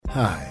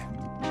Hi,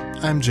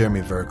 I'm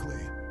Jeremy Verkley,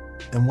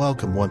 and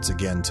welcome once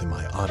again to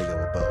my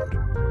audio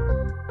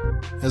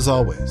abode. As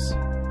always,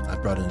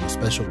 I've brought in a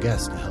special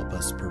guest to help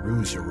us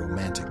peruse your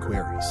romantic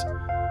queries.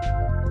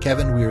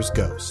 Kevin Weir's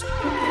Ghost.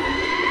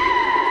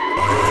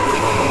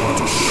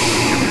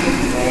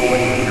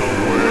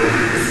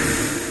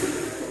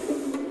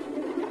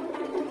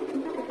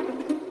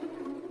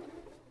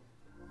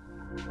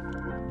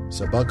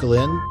 So buckle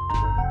in,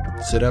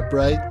 sit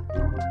upright,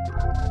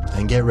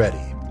 and get ready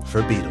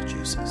for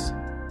Beetlejuices.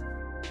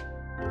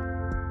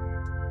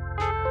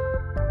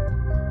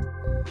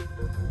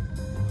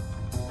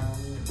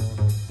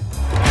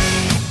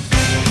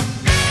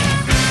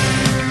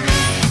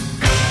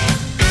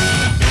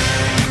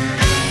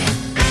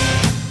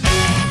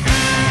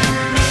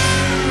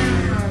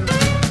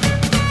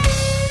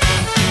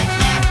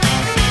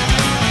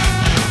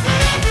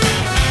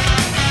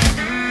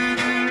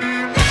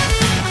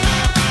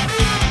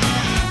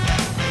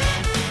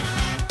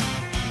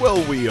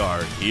 Well, we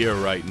are here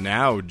right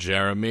now,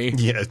 Jeremy.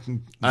 Yeah,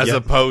 As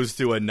opposed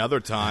to another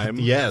time.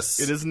 Yes.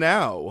 It is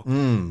now.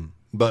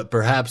 But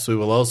perhaps we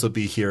will also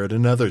be here at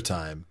another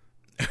time.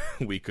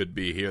 We could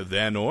be here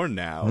then or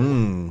now.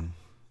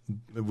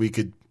 We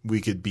could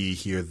be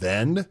here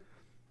then.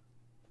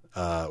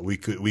 We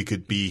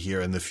could be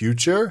here in the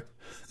future.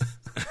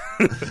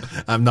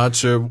 I'm not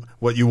sure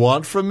what you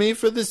want from me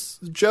for this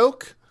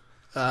joke.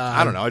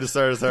 I don't know. I just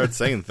started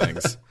saying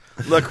things.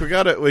 Look, we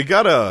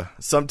gotta.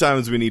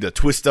 Sometimes we need to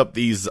twist up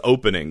these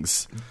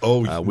openings.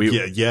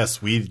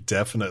 Yes, we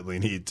definitely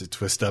need to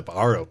twist up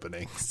our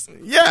openings.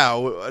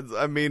 Yeah,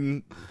 I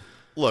mean,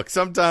 look.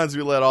 Sometimes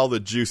we let all the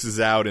juices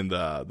out in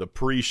the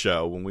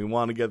pre-show when we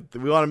want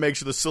to make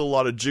sure there's still a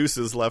lot of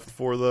juices left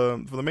for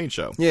the main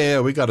show. Yeah,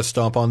 we got to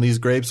stomp on these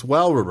grapes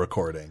while we're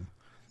recording,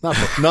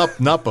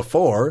 not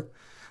before.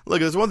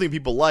 Look, there's one thing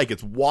people like.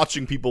 It's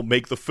watching people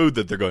make the food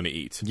that they're going to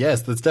eat.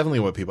 Yes, that's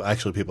definitely what people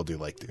do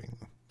like doing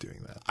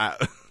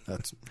that.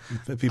 That's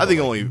people. I think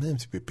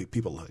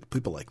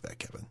people like that,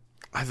 Kevin.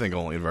 I think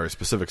only in very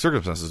specific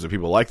circumstances do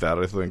people like that.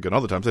 I think in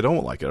other times they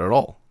don't like it at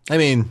all. I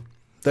mean,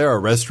 there are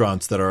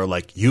restaurants that are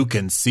like, you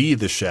can see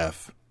the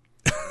chef.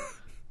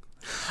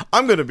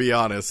 I'm going to be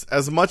honest.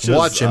 As much as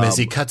watch him as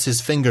he cuts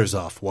his fingers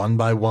off one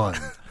by one.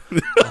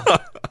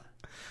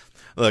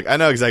 Look, I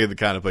know exactly the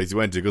kind of place you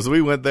went to because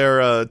we went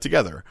there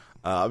together.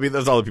 I mean,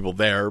 there's other people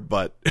there,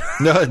 but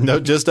no,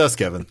 just us,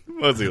 Kevin.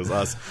 Mostly it was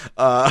us.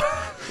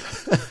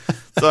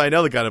 So I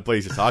know the kind of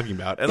place you're talking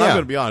about, and I'm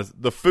going to be honest.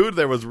 The food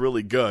there was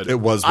really good. It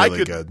was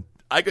really good.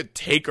 I could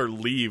take or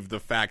leave the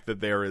fact that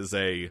there is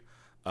a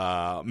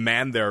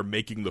man there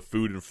making the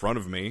food in front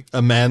of me.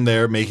 A man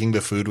there making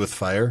the food with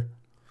fire.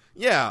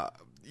 Yeah.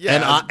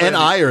 And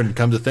iron.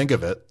 Come to think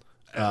of it.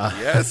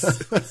 Yes,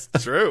 that's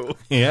true.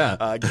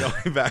 Yeah.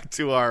 Going back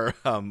to our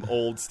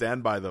old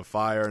stand by the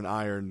fire and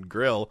iron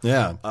grill.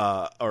 Yeah.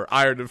 Or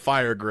iron and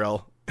fire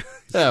grill.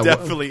 Yeah,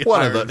 definitely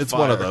one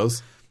of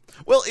those.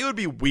 Well, it would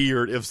be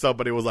weird if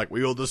somebody was like,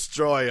 "We will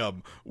destroy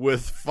them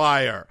with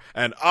fire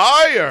and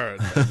iron."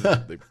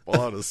 And they pull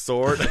out a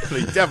sword.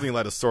 They definitely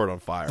light a sword on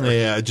fire.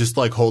 Yeah, just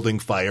like holding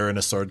fire and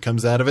a sword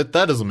comes out of it.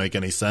 That doesn't make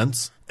any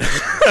sense.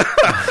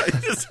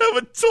 Just have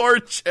a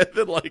torch and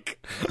then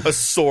like a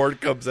sword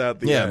comes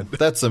out the end.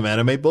 That's some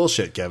anime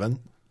bullshit,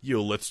 Kevin.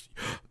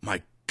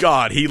 My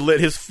God, he lit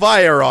his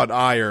fire on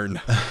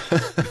iron.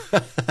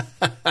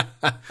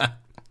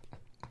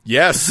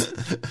 Yes.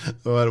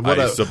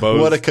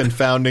 What a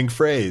confounding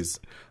phrase.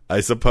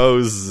 I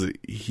suppose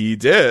he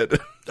did.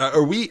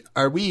 Are we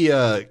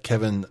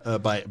Kevin,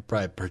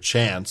 by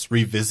perchance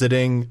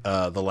revisiting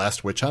The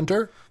Last Witch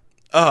Hunter?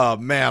 Oh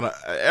man,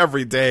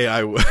 every day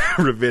I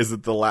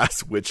revisit The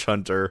Last Witch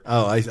Hunter.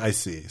 Oh, I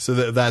see.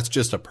 So that's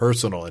just a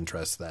personal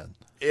interest then.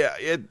 Yeah,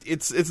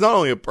 it's not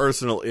only a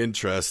personal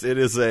interest, it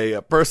is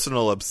a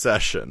personal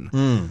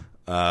obsession.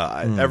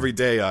 Every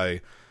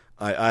day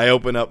I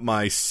open up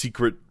my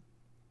secret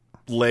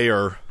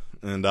lair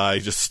and I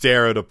just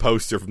stare at a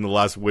poster from The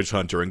Last Witch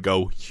Hunter and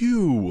go,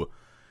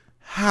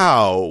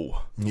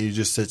 how? You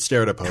just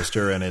stare at a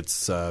poster and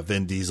it's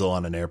Vin Diesel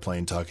on an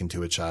airplane talking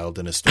to a child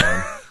in a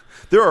storm.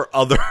 There are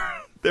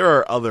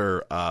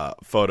other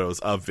photos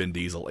of Vin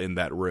Diesel in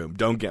that room.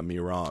 Don't get me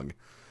wrong.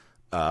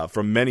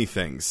 From many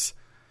things,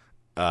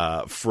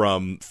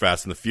 from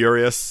Fast and the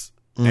Furious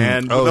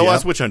and The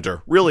Last Witch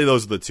Hunter. Really,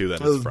 those are the two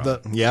that it's from.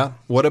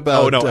 What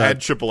about?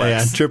 And Triple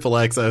X. And Triple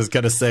X. I was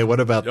gonna say, what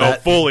about that?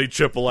 Oh, fully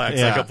Triple X.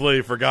 Yeah. I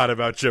completely forgot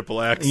about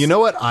Triple X. You know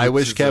what I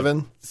wish,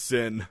 Kevin?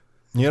 Sin.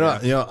 You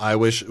know, I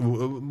wish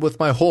with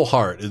my whole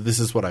heart. This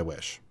is what I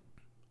wish.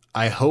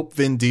 I hope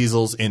Vin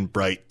Diesel's in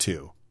Bright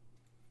 2.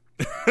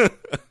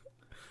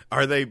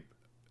 Are they?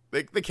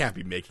 They can't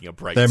be making a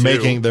Bright. They're 2.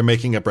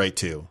 making a Bright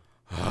 2.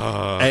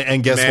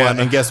 And guess what?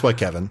 And guess what,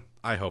 Kevin?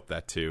 I hope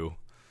that too.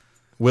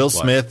 Will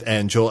Smith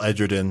and Joel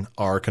Edgerton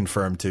are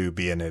confirmed to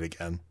be in it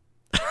again.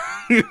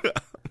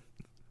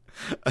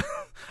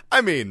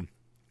 I mean,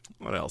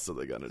 What else are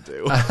they gonna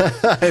do?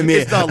 I mean,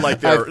 It's not like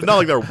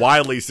they're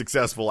widely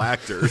successful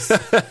actors.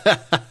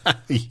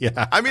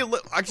 yeah. I mean,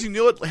 actually, you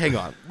know what? Hang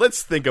on.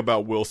 Let's think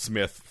about Will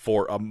Smith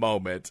for a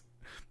moment.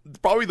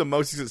 Probably the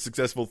most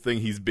successful thing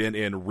he's been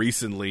in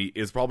recently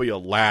is probably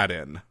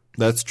Aladdin,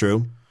 That's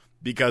true.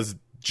 because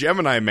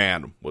Gemini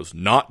Man was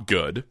not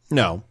good.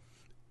 No.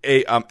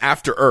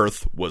 After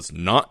Earth was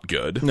not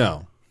good.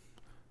 No.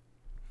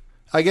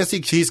 I guess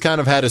he's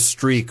kind of had a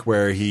streak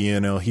where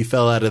he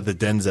fell out of the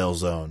Denzel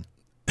zone.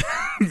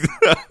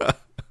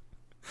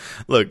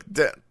 Look,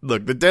 the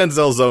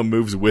Denzel zone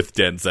moves with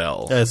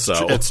Denzel. That's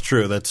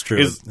true. That's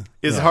true.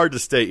 It's hard to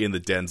stay in the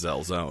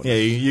Denzel zone. Yeah,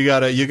 you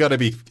gotta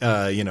be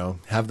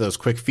have those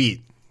quick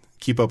feet.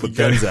 Keep up with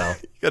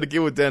Denzel. You gotta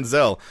get with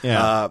Denzel.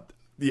 Yeah.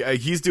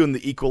 He's doing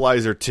the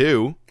Equalizer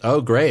 2,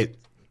 Oh, great.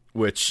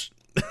 which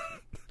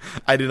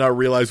I did not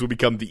realize would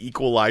become the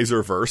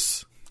Equalizer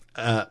verse.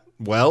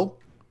 Well,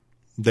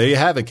 there you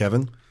have it,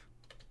 Kevin.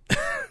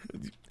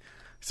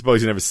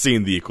 Suppose you've never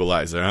seen the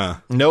Equalizer, huh?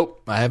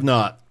 Nope, I have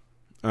not.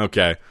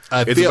 Okay.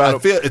 I feel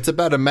it's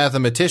about a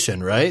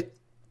mathematician, right?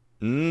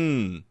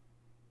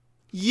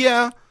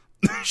 Yeah.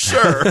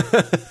 Sure.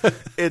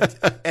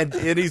 And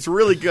he's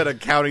really good at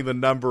counting the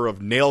number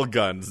of nail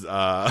guns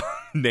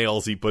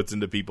nails he puts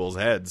into people's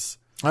heads.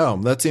 Oh,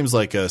 that seems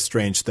like a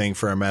strange thing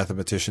for a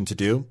mathematician to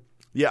do.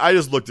 Yeah, I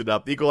just looked it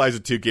up. The Equalizer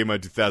 2 came out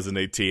in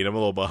 2018. I'm a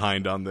little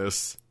behind on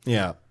this.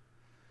 Yeah.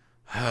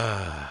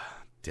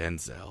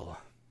 Denzel.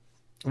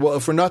 Well,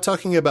 if we're not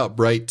talking about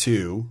Bright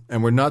 2,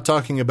 and we're not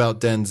talking about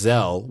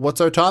Denzel,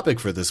 what's our topic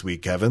for this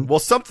week, Kevin? Well,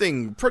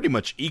 something pretty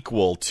much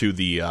equal to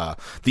the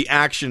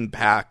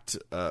action-packed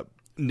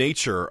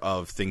nature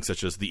of things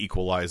such as the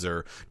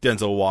Equalizer,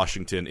 Denzel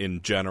Washington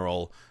in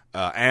general,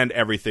 and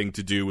everything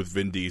to do with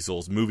Vin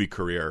Diesel's movie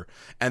career,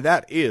 and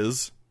that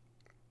is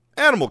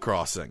Animal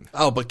Crossing.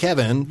 Oh, but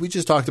Kevin, we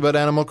just talked about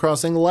Animal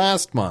Crossing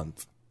last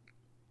month.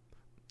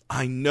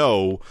 I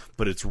know,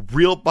 but it's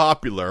real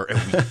popular,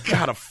 and we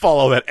gotta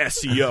follow that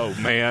SEO,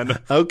 man.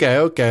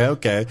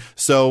 Okay.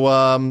 So,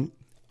 I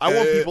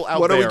want people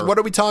out there. What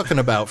are we talking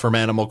about from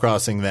Animal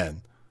Crossing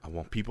then? I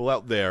want people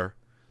out there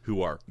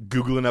who are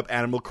Googling up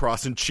Animal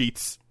Crossing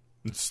cheats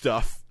and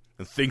stuff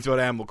and things about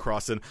Animal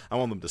Crossing. I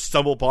want them to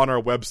stumble upon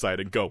our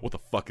website and go, "What the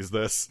fuck is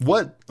this?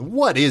 What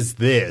is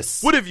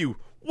this? What have you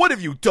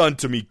done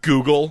to me,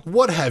 Google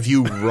What have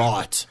you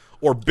wrought?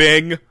 or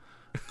Bing?"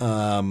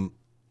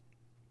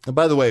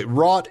 By the way,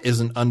 wrought is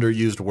an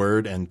underused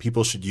word, and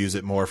people should use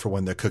it more for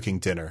when they're cooking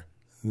dinner.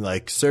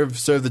 Like,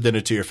 serve the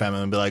dinner to your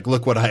family and be like,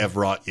 "Look what I have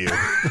wrought you."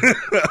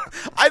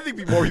 I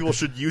think more people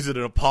should use it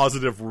in a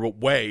positive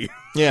way.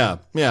 Yeah.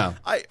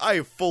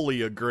 I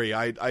fully agree.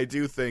 I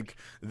do think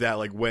that,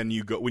 like, when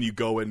you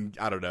go and,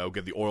 I don't know,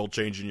 get the oil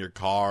change in your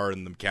car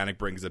and the mechanic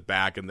brings it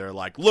back and they're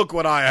like, "Look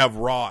what I have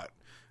wrought."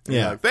 And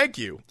you're like, "Thank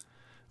you."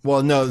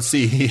 Well, no,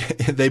 see,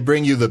 they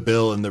bring you the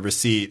bill and the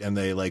receipt, and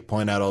they like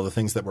point out all the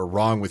things that were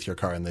wrong with your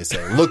car, and they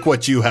say, "Look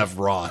what you have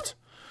wrought."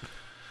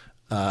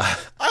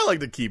 I like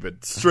to keep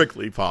it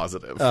strictly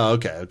positive. Oh,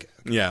 okay.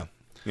 Yeah.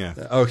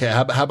 Okay,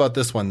 how about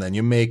this one then?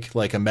 You make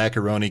like a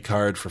macaroni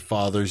card for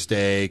Father's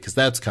Day, because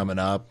that's coming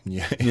up.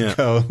 You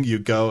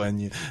go,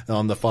 and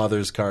on the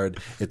Father's card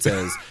it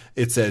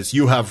says,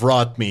 "You have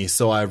wrought me,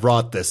 so I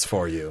wrought this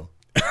for you."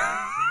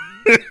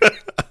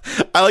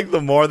 I like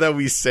the more that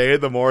we say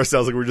it, the more it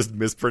sounds like we're just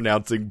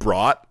mispronouncing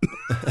brought.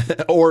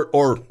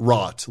 or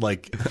wrought,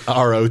 like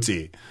ROT.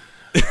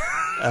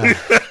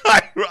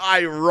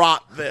 I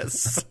wrought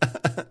this.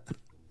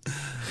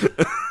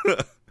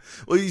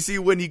 Well, you see,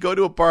 when you go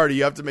to a party,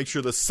 you have to make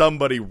sure that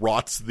somebody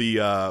rots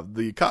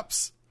the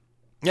cups.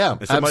 Yeah,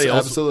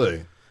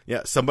 absolutely.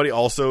 Yeah, somebody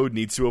also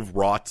needs to have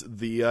wrought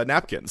the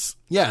napkins.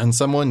 Yeah, and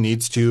someone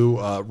needs to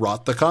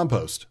rot the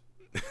compost.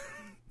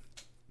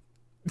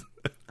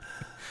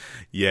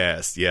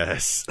 Yes.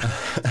 This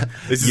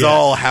is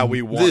all how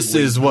we want. This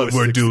is what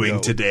we're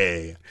doing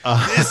today.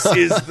 This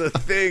is the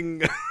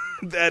thing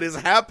that is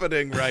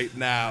happening right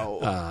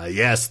now.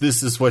 Yes,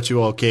 this is what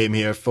you all came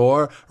here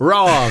for.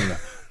 Wrong.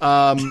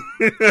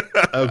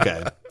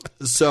 Okay.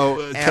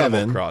 So,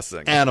 Kevin,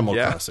 Animal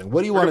Crossing.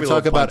 What do you want to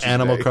talk about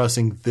Animal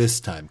Crossing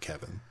this time,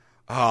 Kevin?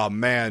 Oh,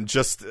 man,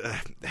 just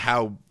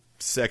how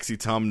sexy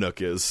Tom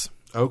Nook is.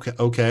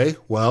 Okay.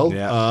 Well,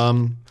 Yeah.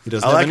 he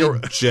doesn't have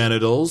any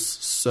genitals,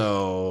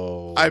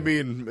 so... I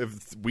mean,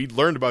 if we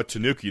learned about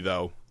Tanuki,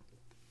 though.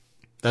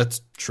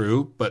 That's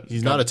true, but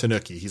he's not a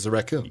Tanuki. He's a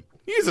raccoon.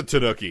 He's a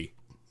Tanuki.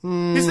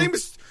 His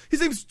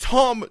name's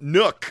Tom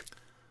Nook.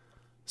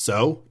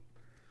 So?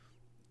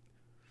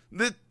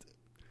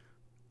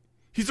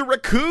 He's a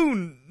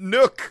raccoon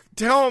Nook.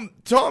 Tom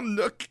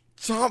Nook.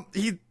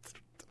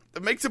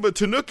 That makes him a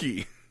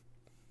Tanuki.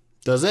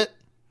 Does it?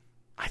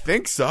 I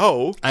think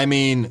so. I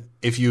mean,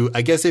 if you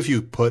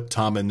put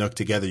Tom and Nook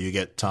together, you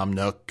get Tom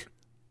Nook.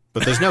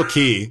 But there's no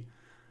key.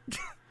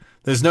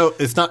 It's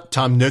not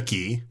Tom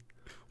Nookie.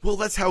 Well,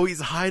 that's how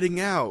he's hiding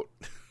out.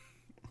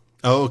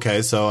 Oh,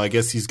 okay. So I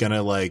guess he's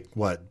gonna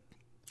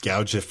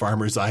gouge a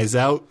farmer's eyes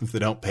out if they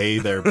don't pay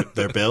their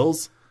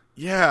bills.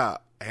 Yeah,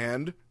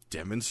 and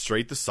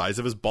demonstrate the size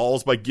of his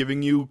balls by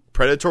giving you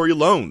predatory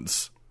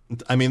loans.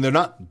 I mean, they're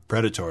not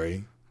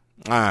predatory.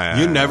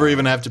 You never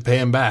even have to pay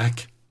him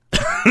back.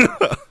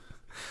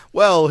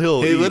 Well,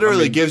 he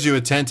literally gives you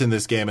a tent in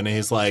this game, and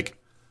he's like,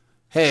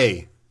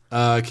 hey,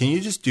 can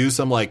you just do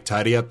some like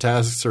tidy up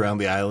tasks around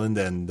the island,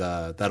 and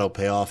that'll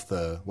pay off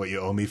what you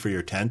owe me for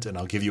your tent, and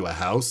I'll give you a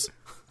house.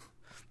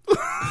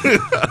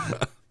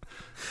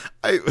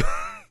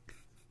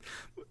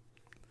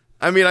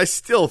 I mean, I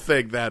still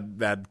think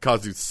that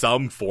constitutes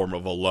some form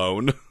of a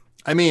loan.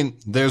 I mean,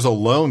 there's a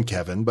loan,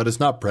 Kevin, but it's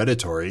not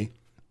predatory.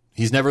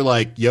 He's never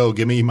like, yo,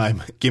 give me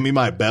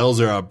my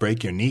bells or I'll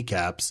break your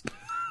kneecaps.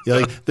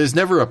 Like, there's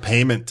never a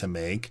payment to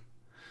make.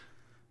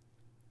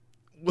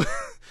 What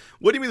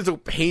do you mean there's no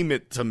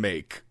payment to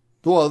make?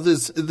 Well,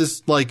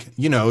 this like,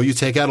 you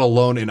take out a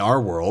loan in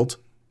our world.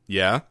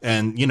 Yeah.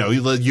 And, you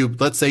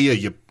let's say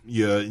you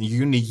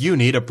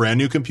need a brand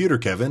new computer,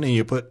 Kevin, and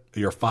you put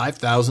your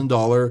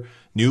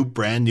 $5,000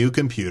 brand new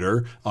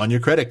computer on your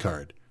credit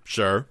card.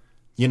 Sure.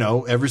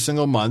 Every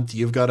single month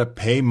you've got to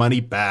pay money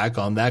back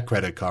on that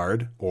credit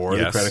card, or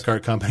the credit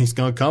card company's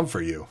going to come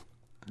for you.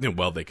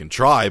 Well, they can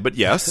try, but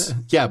yes.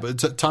 Yeah,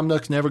 but Tom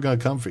Nook's never going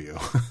to come for you.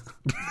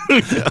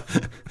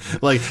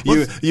 Like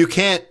you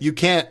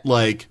can't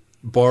like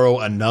borrow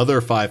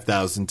another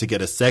 $5,000 to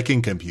get a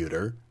second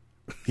computer.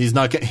 He's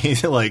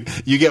like,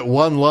 you get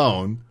one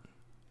loan,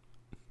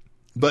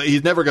 but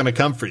he's never going to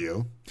come for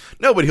you.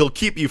 No, but he'll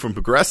keep you from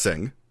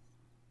progressing.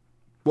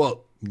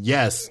 Well,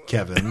 yes,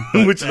 Kevin.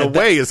 Which in a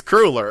way is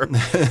crueler.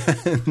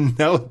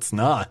 No, it's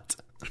not.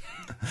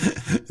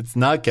 It's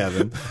not,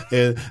 Kevin.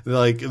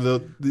 Like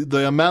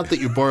the amount that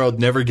you borrowed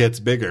never gets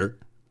bigger.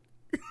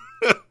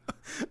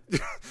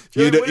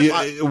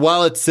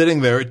 While it's sitting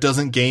there, it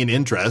doesn't gain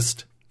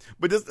interest.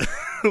 But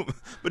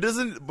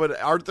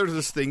aren't there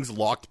just things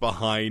locked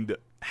behind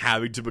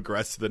having to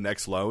progress to the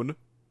next loan?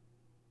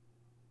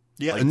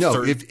 Yeah, like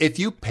no. If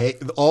you pay,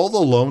 all the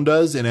loan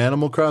does in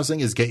Animal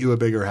Crossing is get you a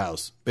bigger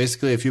house.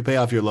 Basically, if you pay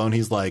off your loan,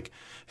 he's like,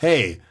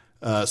 hey.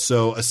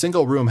 So a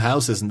single room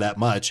house isn't that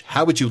much.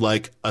 How would you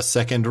like a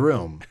second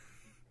room?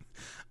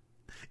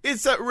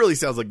 It really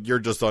sounds like you're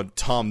just on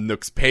Tom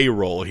Nook's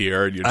payroll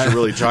here, and you're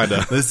really trying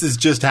to. This is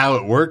just how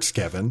it works,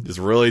 Kevin. Just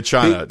really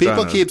trying to.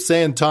 People keep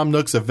saying Tom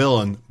Nook's a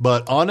villain,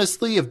 but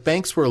honestly, if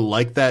banks were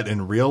like that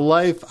in real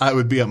life, I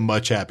would be a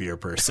much happier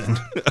person.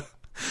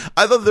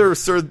 I thought there were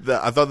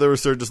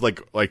certain just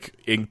like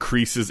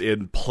increases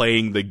in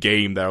playing the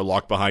game that are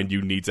locked behind.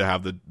 You need to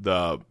have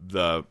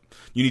the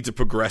you need to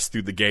progress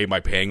through the game by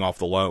paying off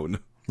the loan.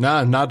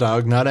 Nah,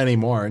 dog, not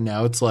anymore.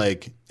 Now it's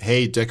like,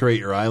 hey, decorate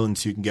your island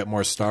so you can get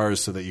more stars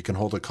so that you can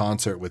hold a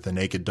concert with a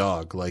naked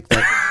dog. Like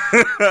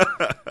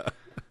that.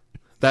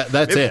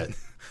 That's it.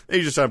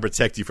 He's just trying to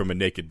protect you from a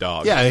naked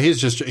dog. Yeah, he's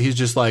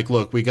just like,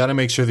 look, we got to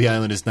make sure the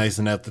island is nice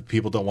enough that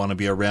people don't want to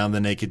be around the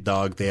naked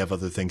dog. They have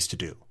other things to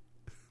do.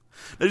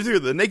 Now,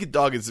 the naked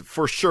dog is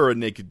for sure a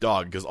naked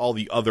dog because all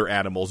the other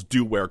animals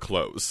do wear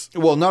clothes.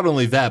 Well, not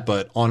only that,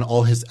 but on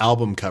all his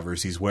album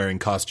covers, he's wearing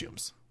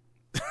costumes.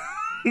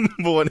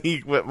 But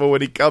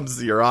when he comes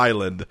to your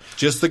island,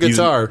 just the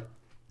guitar,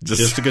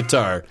 just the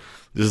guitar,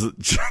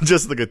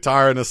 just the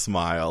guitar and a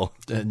smile.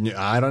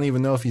 I don't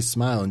even know if he's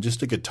smiling.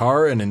 Just a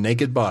guitar and a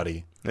naked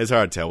body. It's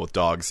hard to tell with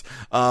dogs.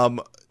 No,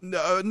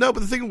 but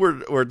the thing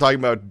we're talking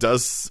about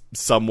does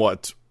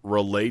somewhat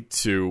relate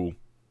to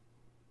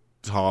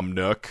Tom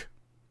Nook.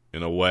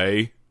 In a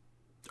way.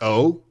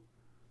 Oh?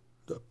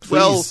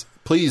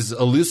 Please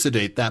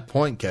elucidate that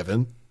point,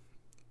 Kevin.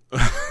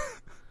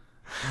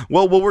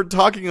 Well, what we're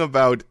talking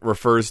about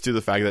refers to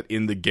the fact that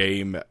in the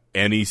game,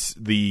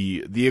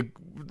 the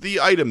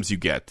items you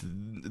get,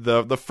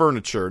 the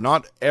furniture,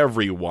 not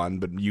everyone,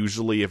 but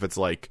usually if it's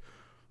like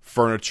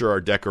furniture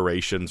or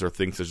decorations or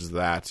things such as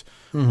that,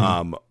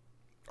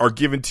 are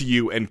given to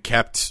you and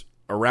kept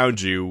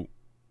around you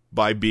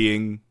by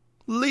being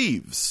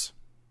leaves.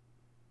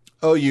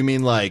 Oh, you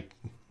mean like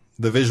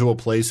the visual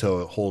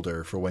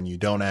placeholder for when you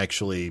don't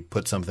actually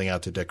put something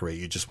out to decorate,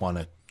 you just want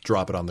to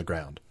drop it on the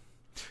ground.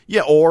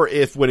 Yeah, or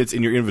when it's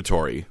in your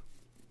inventory.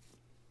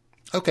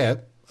 Okay.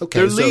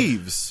 They're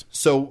leaves.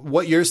 So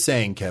what you're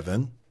saying,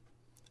 Kevin,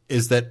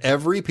 is that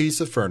every piece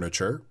of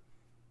furniture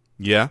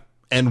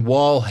and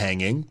wall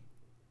hanging,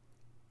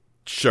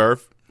 sure,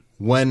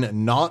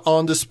 when not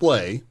on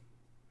display,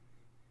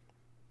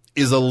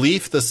 is a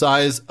leaf the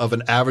size of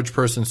an average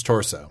person's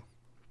torso.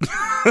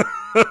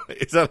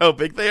 Is that how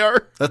big they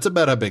are? That's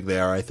about how big they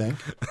are, I think.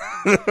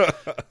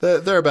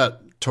 They're about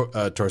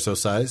torso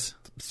size.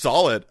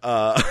 Solid.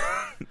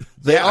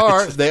 They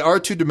are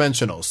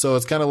two-dimensional, so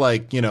it's kind of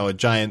like, a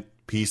giant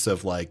piece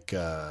of like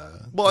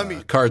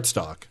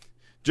cardstock.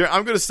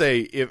 I'm going to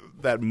say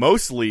that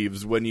most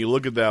leaves, when you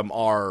look at them,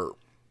 are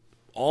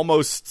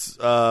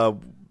almost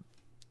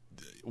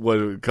what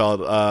do we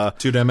call it?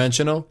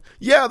 Two-dimensional?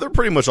 Yeah, they're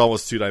pretty much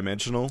almost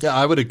two-dimensional. Yeah,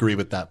 I would agree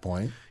with that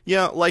point.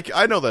 Yeah, like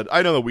I know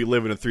that we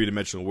live in a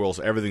three-dimensional world,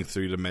 so everything's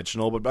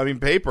three-dimensional. But I mean,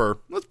 paper,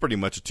 that's pretty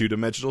much a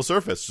two-dimensional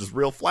surface, just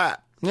real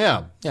flat.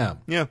 Yeah.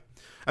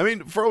 I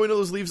mean, for all we know,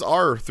 those leaves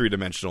are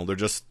three-dimensional. They're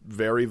just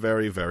very,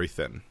 very, very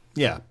thin.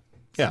 Yeah.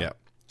 Yeah.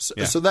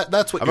 Yeah. So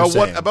that's what About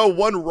you're saying. about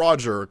one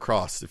Roger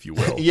across, if you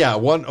will. Yeah,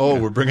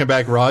 we're bringing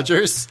back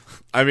Rogers.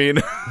 I mean,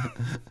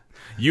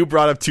 you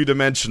brought up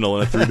 2-dimensional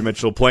and a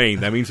 3-dimensional plane.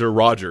 That means they're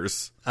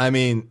Rogers. I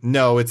mean,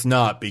 no, it's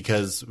not,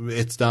 because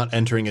it's not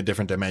entering a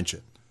different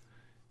dimension.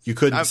 You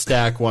couldn't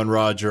stack one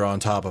Roger on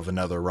top of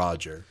another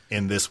Roger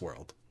in this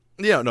world.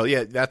 Yeah, no,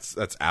 yeah, that's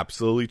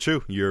absolutely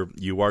true.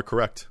 You are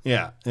correct.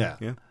 Yeah.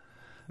 Yeah.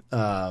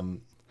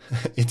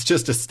 It's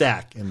just a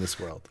stack in this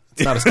world.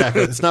 It's not a stack.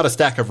 It's not a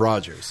stack of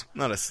Rogers.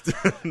 Not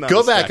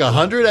Go back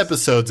 100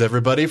 episodes,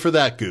 everybody, for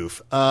that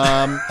goof.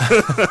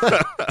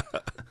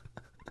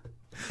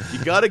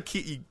 You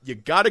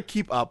gotta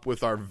keep up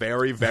with our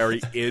very, very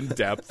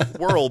in-depth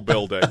world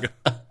building.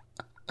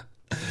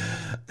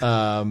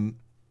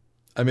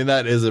 I mean,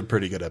 that is a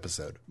pretty good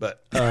episode,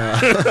 but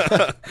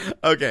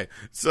okay,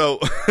 so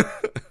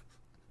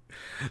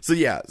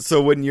yeah,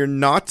 so when you're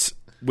not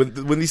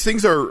when these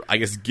things are, I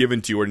guess,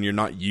 given to you and you're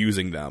not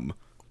using them,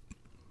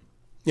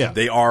 yeah,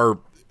 they are,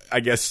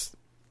 I guess,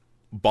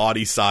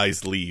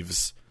 body-sized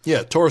leaves.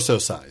 Yeah,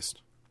 torso-sized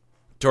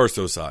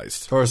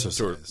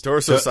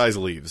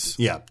leaves.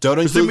 Yeah, don't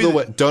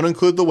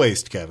include the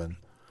waist, Kevin.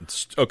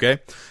 Okay,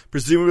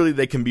 presumably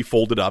they can be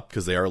folded up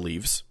because they are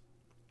leaves.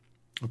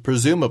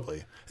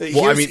 Presumably.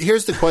 Well,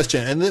 Here's the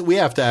question, and we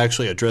have to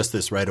actually address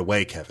this right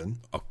away, Kevin.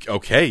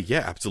 Okay,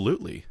 yeah,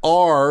 absolutely.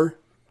 Are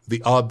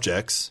the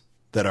objects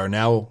that are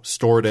now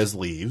stored as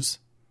leaves,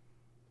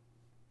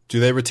 do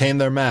they retain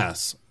their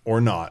mass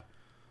or not?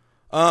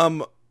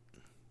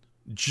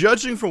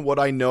 Judging from what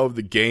I know of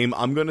the game,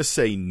 I'm going to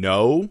say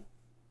no.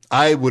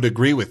 I would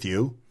agree with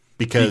you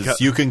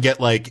because you can get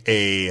like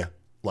a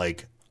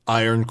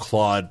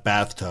iron-clawed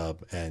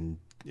bathtub and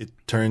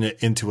turn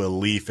it into a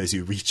leaf as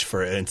you reach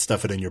for it and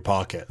stuff it in your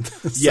pocket.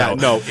 Yeah,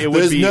 no, it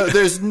would be...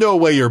 There's no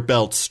way your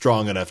belt's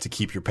strong enough to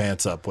keep your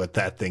pants up with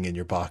that thing in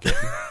your pocket.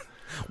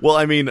 Well,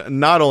 I mean,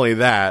 not only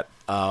that,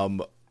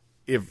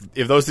 if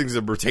those things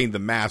have retained the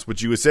mass,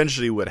 what you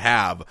essentially would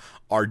have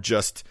are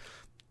just,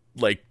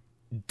 like,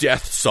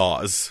 death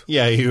saws.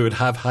 Yeah, you would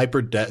have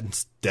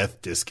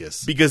hyper-death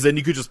discus. Because then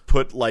you could just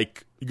put,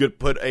 like... You could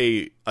put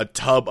a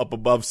tub up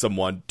above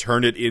someone,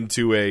 turn it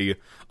into a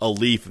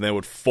leaf, and then it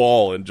would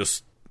fall and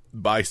just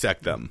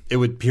bisect them. It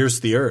would pierce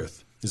the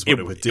earth, is what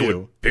it would do. It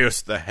would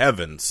pierce the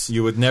heavens.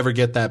 You would never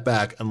get that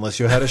back unless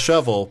you had a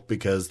shovel,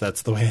 because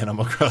that's the way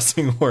Animal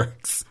Crossing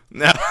works.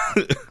 No,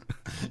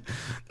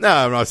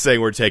 I'm not saying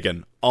we're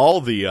taking all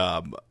the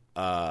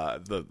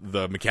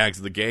mechanics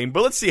of the game,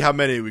 but let's see how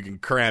many we can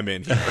cram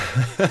in here.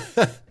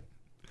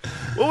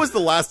 What was the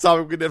last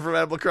topic we did from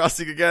Animal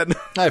Crossing again?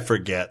 I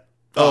forget.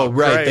 Oh,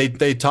 right. Great.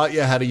 They taught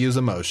you how to use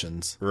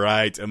emotions.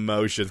 Right,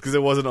 emotions. Because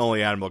it wasn't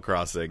only Animal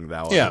Crossing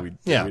that one. Yeah,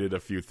 we did a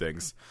few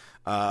things.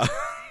 Now,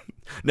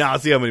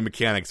 let's see how many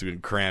mechanics we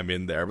can cram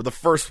in there. But the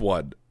first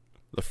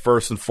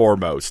and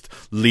foremost,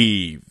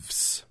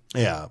 leaves.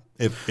 Yeah.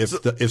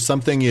 If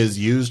something is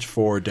used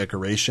for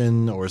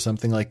decoration or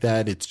something like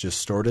that, it's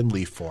just stored in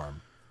leaf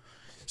form.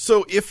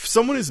 So if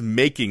someone is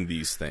making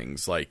these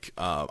things, like,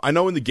 I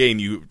know in the game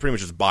you pretty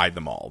much just buy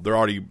them all. They're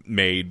already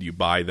made, you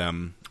buy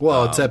them.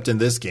 Well, except in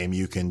this game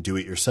you can do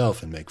it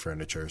yourself and make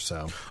furniture,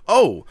 so.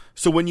 Oh,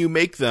 so when you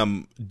make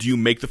them, do you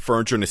make the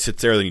furniture and it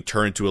sits there and then you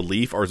turn it into a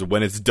leaf? Or is it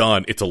when it's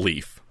done, it's a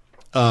leaf?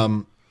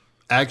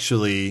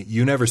 Actually,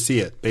 you never see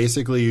it.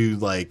 Basically, you,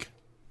 like,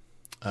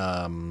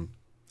 I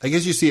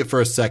guess you see it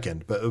for a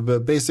second,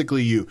 but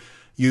basically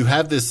you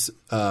have this,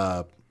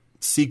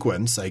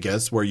 sequence, I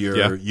guess, where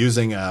you're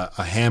using a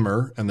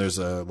hammer and there's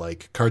a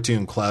like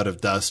cartoon cloud of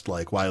dust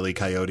like Wile E.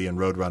 Coyote and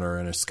Roadrunner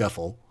in a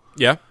scuffle.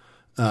 Yeah.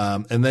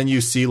 And then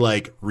you see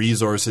like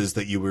resources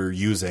that you were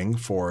using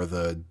for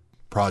the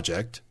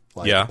project,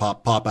 like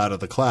pop out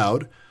of the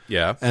cloud.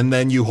 Yeah. And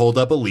then you hold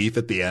up a leaf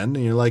at the end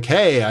and you're like,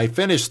 hey, I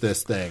finished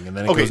this thing. And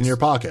then it goes in your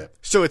pocket.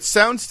 So it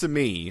sounds to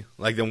me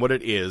like then what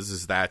it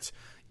is that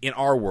in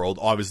our world,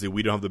 obviously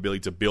we don't have the ability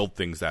to build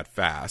things that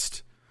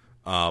fast.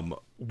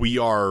 We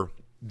are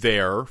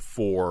there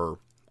for,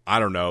 I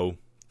don't know,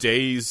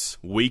 days,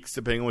 weeks,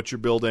 depending on what you're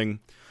building,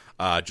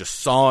 just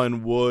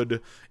sawing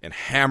wood and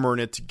hammering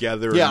it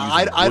together. Yeah,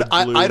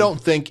 I don't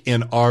think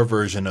in our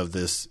version of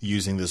this,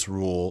 using this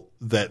rule,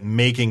 that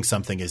making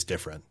something is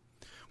different.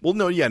 Well,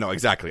 no,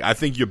 exactly. I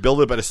think you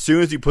build it, but as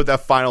soon as you put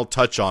that final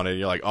touch on it,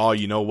 you're like, oh,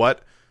 you know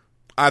what?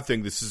 I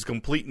think this is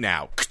complete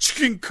now.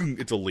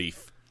 It's a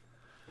leaf.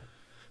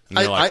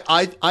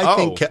 I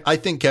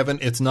think, Kevin,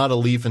 it's not a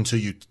leaf until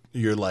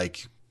you're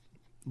like,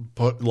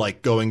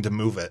 going to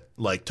move it,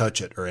 like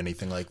touch it or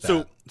anything like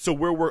that. So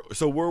we're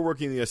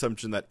working the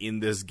assumption that in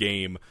this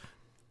game,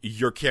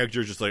 your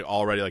character is just like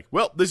already like,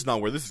 well, this is not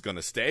where this is going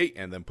to stay,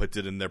 and then puts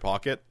it in their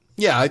pocket.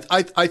 Yeah,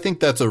 I think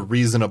that's a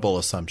reasonable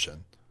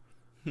assumption.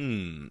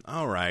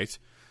 All right.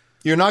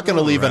 You're not going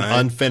to leave an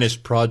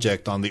unfinished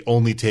project on the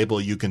only table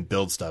you can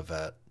build stuff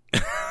at.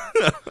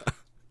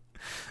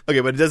 Okay,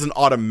 but it doesn't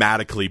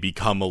automatically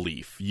become a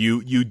leaf.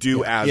 You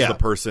do as the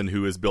person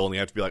who is building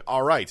have to be like,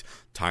 all right,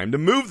 time to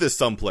move this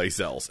someplace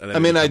else.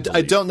 And then I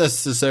don't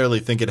necessarily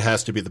think it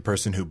has to be the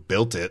person who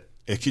built it.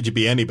 It could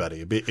be anybody.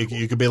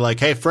 You could be like,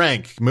 hey,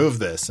 Frank, move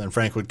this. And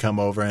Frank would come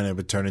over and it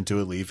would turn into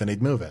a leaf and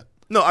he'd move it.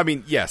 No, I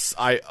mean, yes,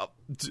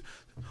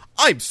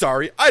 I'm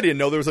sorry. I didn't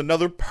know there was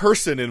another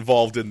person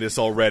involved in this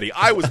already.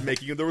 I was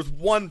making it. There was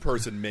one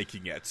person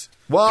making it.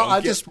 Well, I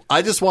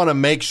just want to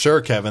make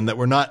sure, Kevin, that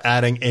we're not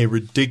adding a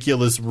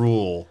ridiculous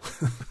rule.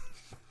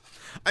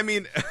 I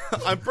mean,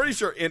 I'm pretty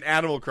sure in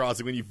Animal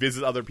Crossing, when you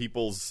visit other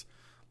people's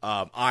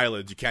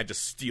islands, you can't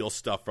just steal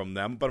stuff from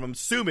them. But I'm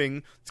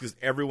assuming it's because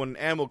everyone in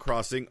Animal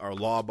Crossing are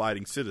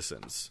law-abiding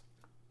citizens.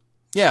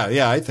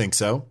 Yeah, I think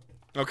so.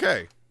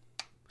 Okay.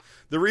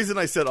 The reason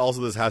I said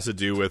also this has to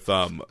do with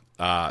Tom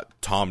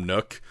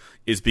Nook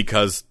is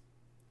because,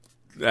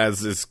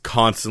 as is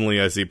constantly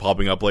I see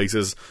popping up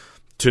places,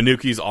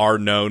 Tanukis are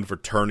known for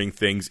turning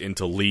things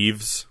into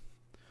leaves.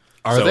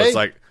 Are they? It's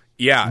like,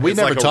 yeah, we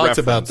never like talked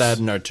about that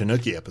in our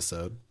Tanuki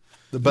episode.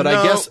 But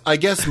No. I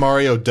guess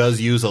Mario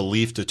does use a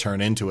leaf to turn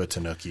into a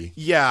Tanuki.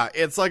 Yeah,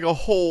 it's like a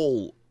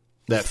whole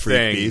That freak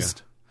thing.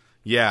 beast.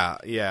 Yeah,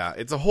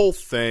 it's a whole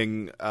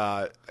thing.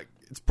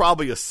 It's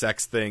probably a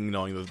sex thing,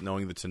 knowing the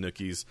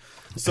Tanukis.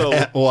 So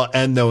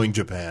And knowing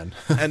Japan.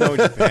 and knowing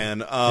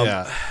Japan.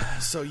 Yeah.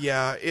 So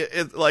yeah,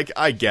 it like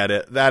I get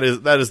it. That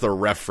is the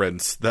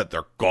reference that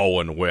they're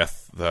going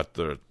with. That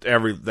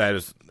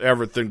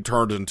everything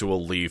turned into a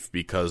leaf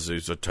because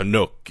there's a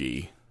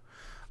Tanuki.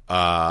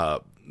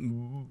 But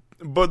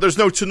there's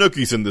no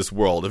Tanukis in this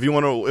world. If you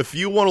want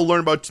to learn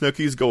about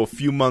Tanukis, go a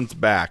few months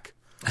back.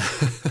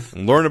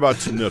 And learn about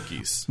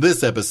Tanukis.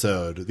 This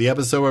episode, the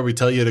episode where we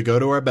tell you to go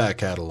to our back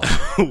catalog.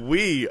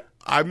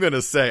 I'm going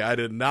to say, I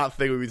did not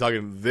think we'd be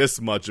talking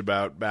this much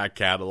about back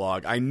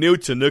catalog. I knew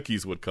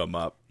Tanukis would come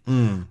up.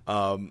 And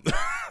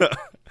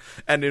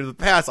in the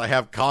past, I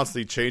have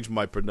constantly changed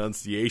my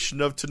pronunciation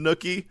of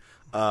Tanuki.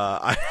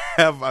 I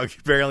have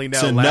apparently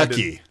now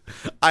Tanuki.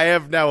 I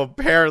have now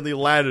apparently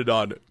landed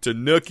on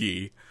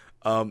Tanuki,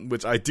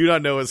 which I do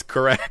not know is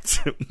correct.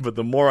 But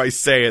the more I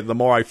say it, the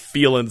more I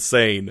feel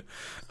insane.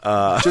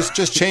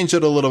 Just change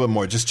it a little bit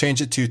more. Just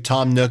change it to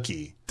Tom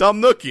Nookie.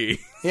 Tom Nookie.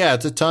 Yeah,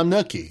 it's a Tom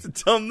Nookie.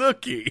 Tom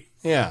Nookie.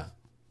 Yeah.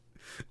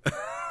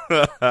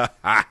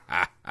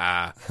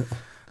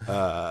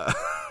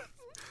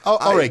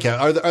 All right,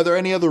 Kev. Are there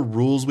any other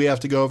rules we have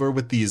to go over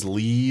with these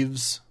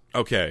leaves?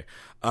 Okay.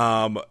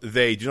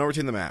 They do not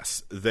retain the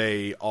mass.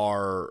 They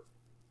are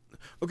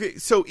okay.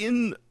 So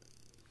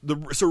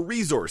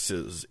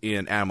resources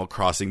in Animal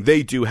Crossing,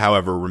 they do,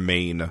 however,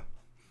 remain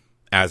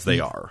as they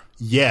are.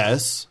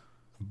 Yes,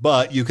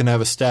 but you can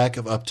have a stack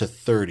of up to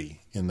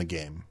 30 in the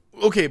game.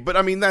 Okay, but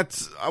I mean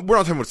that's we're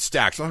not talking about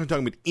stacks. We're not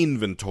talking about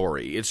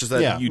inventory. It's just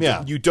that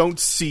you don't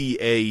see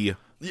a.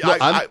 Look,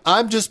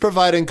 I'm just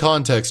providing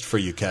context for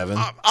you, Kevin.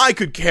 I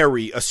could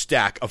carry a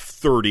stack of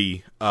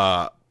 30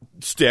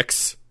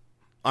 sticks.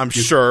 I'm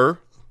sure.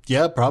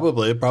 Yeah,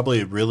 probably.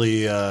 Probably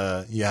really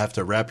you have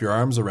to wrap your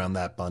arms around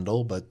that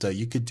bundle, but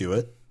you could do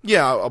it.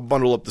 Yeah, I'll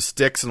bundle up the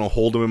sticks and I'll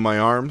hold them in my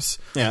arms.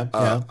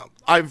 Yeah.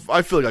 I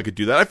feel like I could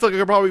do that. I feel like I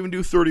could probably even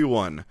do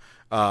 31.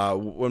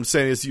 What I'm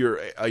saying is your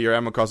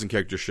Animal Crossing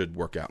character should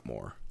work out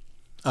more.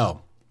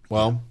 Oh,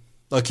 well,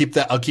 I'll keep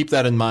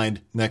that in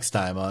mind next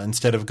time.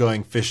 Instead of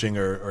going fishing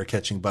or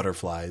catching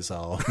butterflies,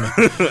 I'll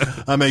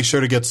make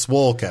sure to get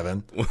swole,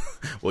 Kevin.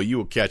 Well, you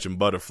were catching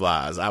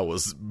butterflies. I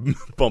was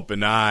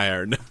pumping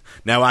iron.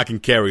 Now I can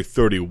carry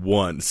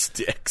 31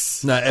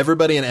 sticks. Now,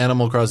 everybody in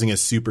Animal Crossing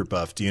is super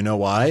buff. Do you know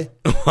why?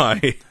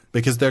 Why?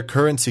 Because their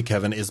currency,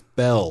 Kevin, is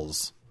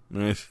bells.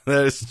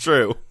 That is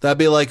true. That'd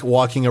be like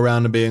walking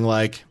around and being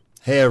like,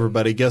 hey,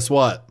 everybody, guess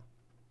what?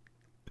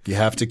 You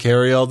have to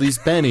carry all these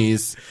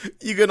pennies.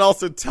 You can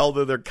also tell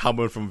that they're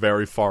coming from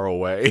very far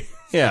away.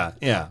 Yeah.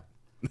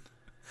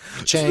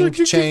 Chang,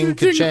 chang,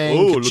 ka-chang,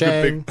 Oh,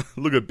 ka-chang.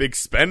 look at Big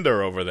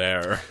Spender over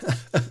there.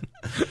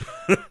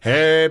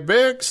 Hey,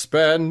 Big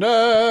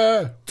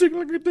Spender.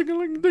 Ding-a-ling,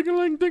 ding-a-ling,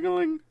 ding-a-ling,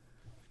 ding-a-ling.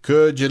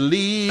 Could you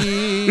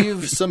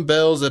leave some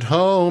bells at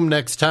home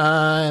next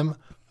time?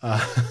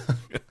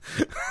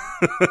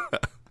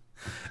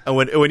 And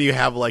when you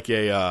have like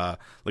a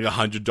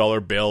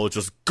 $100 bill, it's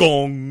just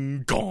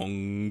gong,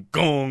 gong,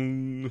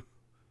 gong.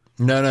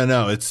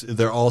 No.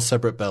 They're all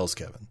separate bells,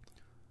 Kevin.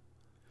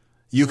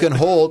 You can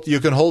hold,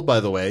 by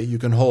the way,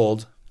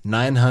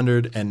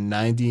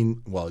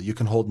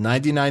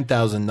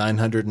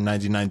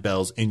 99,999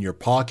 bells in your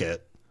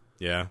pocket.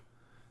 Yeah.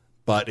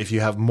 But if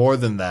you have more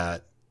than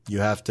that, you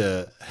have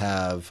to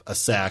have a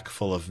sack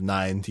full of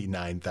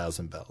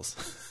 99,000 bells.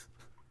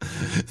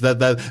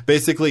 that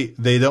basically,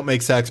 they don't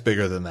make sacks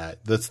bigger than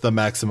that. That's the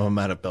maximum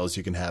amount of bells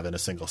you can have in a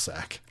single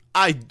sack.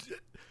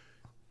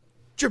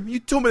 Jim, you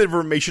told me that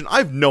information. I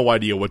have no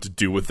idea what to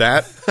do with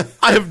that.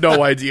 I have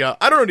no idea.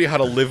 I don't know how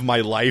to live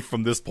my life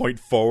from this point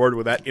forward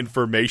with that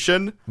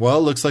information. Well,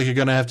 it looks like you're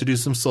going to have to do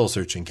some soul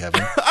searching,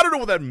 Kevin. I don't know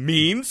what that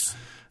means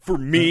for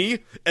me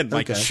and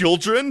my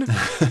children.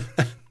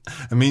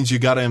 It means you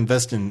got to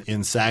invest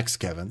in sacks,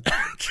 Kevin.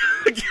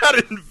 You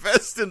gotta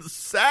invest in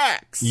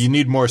sacks. You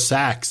need more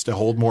sacks to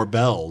hold more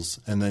bells,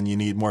 and then you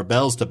need more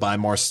bells to buy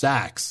more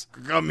sacks.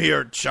 Come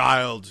here,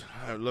 child.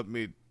 Let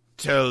me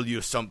tell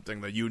you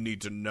something that you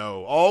need to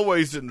know.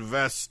 Always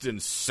invest in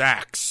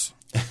sacks.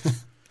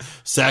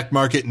 Sack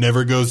market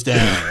never goes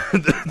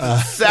down.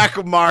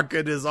 Sack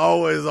market is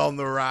always on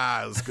the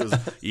rise because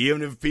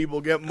even if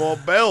people get more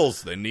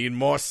bells, they need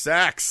more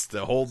sacks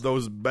to hold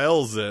those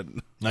bells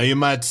in. Now you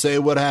might say,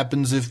 what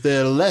happens if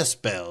there are less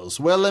bells?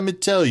 Well, let me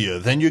tell you.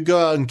 Then you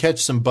go out and catch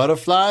some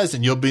butterflies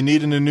and you'll be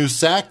needing a new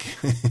sack.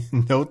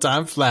 No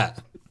time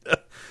flat.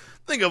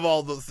 Think of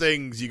all the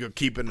things you could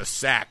keep in a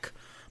sack.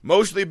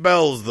 Mostly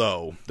bells,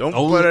 though. Don't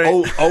Only, put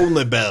any,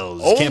 only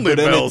bells. Only Can't put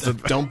bells.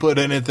 Don't put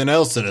anything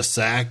else in a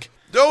sack.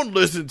 Don't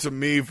listen to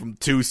me from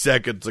 2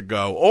 seconds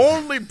ago.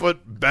 Only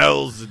put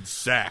bells in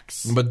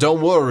sacks. But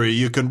don't worry,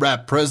 you can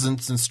wrap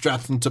presents and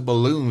strap them to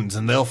balloons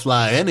and they'll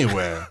fly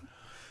anywhere.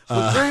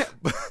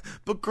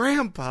 But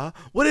Grandpa,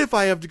 what if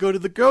I have to go to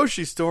the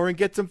grocery store and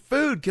get some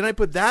food? Can I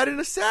put that in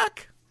a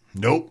sack?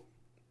 Nope.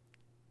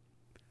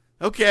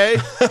 Okay.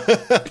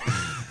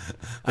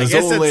 I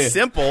guess it's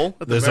simple. At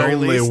the There's very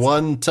only least.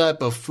 one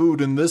type of food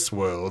in this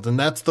world, and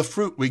that's the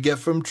fruit we get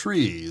from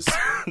trees.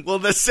 Well,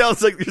 that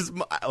sounds like there's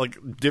like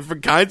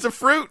different kinds of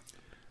fruit.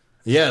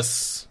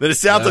 Yes. Then it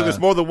sounds like there's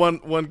more than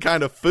one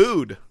kind of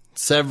food.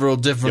 Several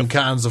different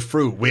kinds of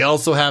fruit. We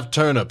also have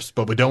turnips,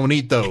 but we don't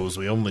eat those.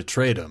 We only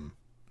trade them.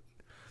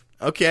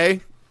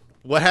 Okay.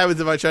 What happens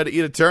if I try to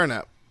eat a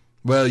turnip?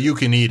 Well, you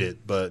can eat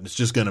it, but it's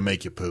just going to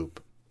make you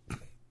poop.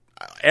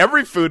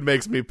 Every food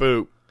makes me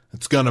poop.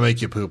 It's going to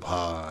make you poop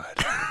hard.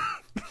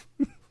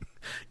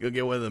 You'll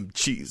get one of them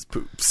cheese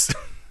poops.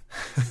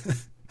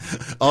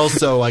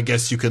 Also, I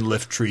guess you can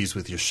lift trees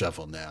with your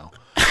shovel now.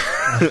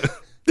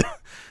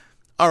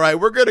 All right,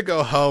 we're going to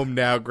go home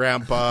now,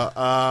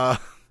 Grandpa.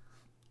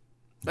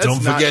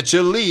 Don't forget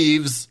your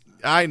leaves.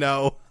 I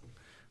know.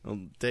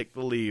 We'll take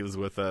the leaves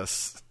with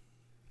us.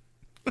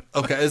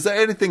 Okay, is there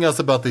anything else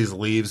about these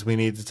leaves we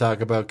need to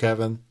talk about,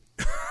 Kevin?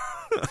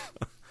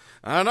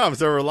 I don't know. I'm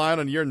still relying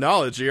on your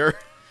knowledge here.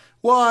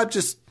 Well,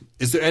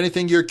 is there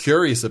anything you're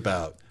curious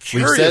about?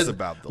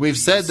 About the We've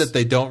leaves. said that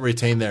they don't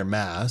retain their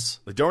mass.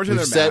 They don't retain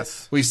their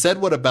mass. We've said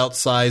what about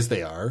size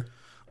they are.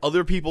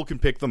 Other people can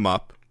pick them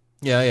up.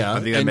 Yeah.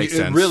 I think that makes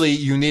sense. Really,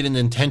 you need an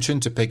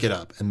intention to pick it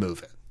up and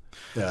move it.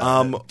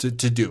 To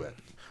do it.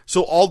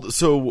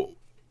 So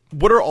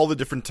what are all the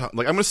different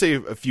like I'm going to say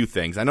a few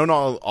things. I know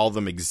not all of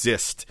them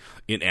exist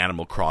in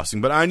Animal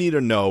Crossing, but I need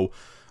to know,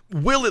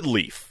 will it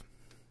leaf?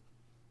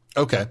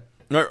 Okay.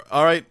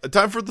 All right,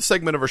 time for the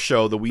segment of our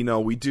show that we know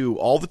we do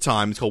all the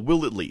time. It's called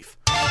Will It Leaf?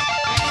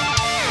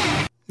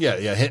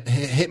 Yeah.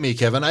 Hit me,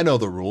 Kevin. I know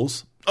the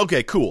rules.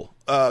 Okay, cool.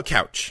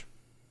 Couch.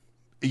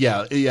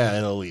 Yeah,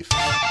 it'll leaf.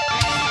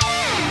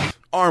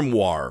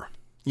 Armoire.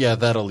 Yeah,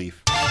 that'll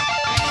leaf.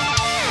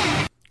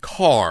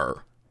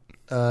 Car.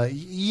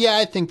 Yeah,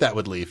 I think that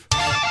would leave.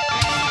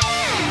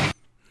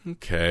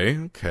 Okay.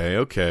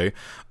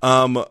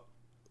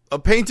 A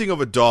painting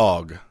of a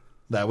dog.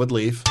 That would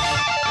leave.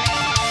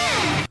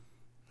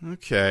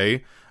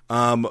 Okay.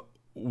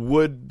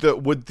 Would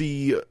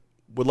the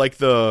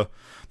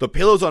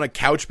pillows on a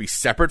couch be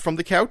separate from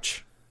the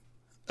couch?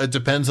 It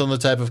depends on the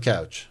type of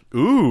couch.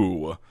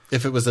 Ooh.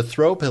 If it was a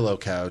throw pillow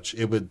couch,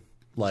 it would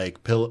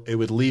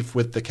leaf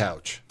with the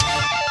couch.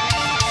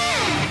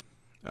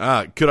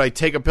 Could I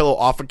take a pillow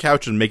off a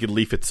couch and make it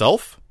leaf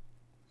itself?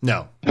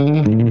 No.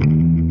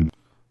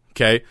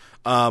 Okay.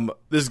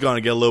 This is going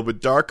to get a little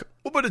bit dark.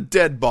 What about a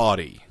dead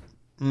body?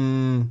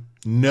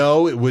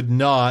 No, it would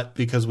not,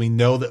 because we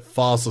know that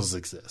fossils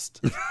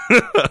exist.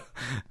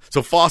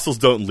 So fossils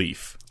don't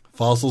leaf.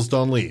 Fossils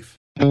don't leaf.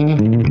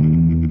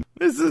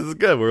 This is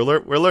good. We're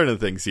learning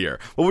things here.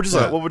 What would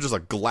just a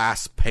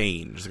glass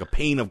pane? Just like a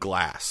pane of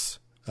glass.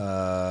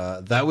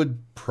 That would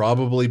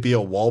probably be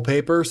a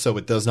wallpaper, so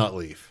it does not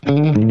leaf.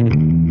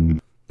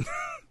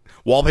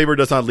 Wallpaper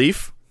does not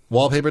leaf?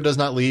 Wallpaper does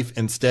not leaf.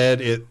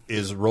 Instead, it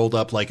is rolled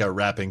up like a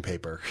wrapping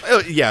paper.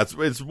 Yeah,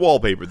 it's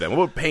wallpaper then.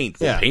 What about paint?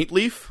 Will paint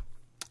leaf?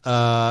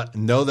 No,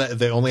 that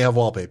they only have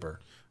wallpaper.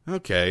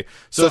 Okay.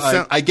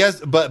 So I guess,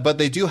 but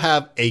they do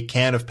have a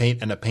can of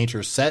paint and a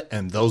painter's set,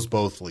 and those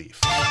both leaf.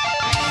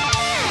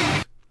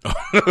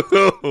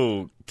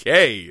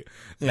 Okay.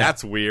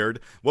 That's weird.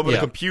 What about a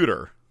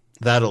computer?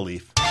 That'll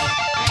leaf.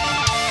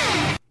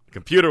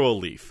 Computer will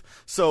leaf.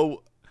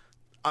 So,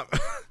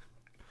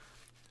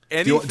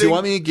 do you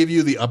want me to give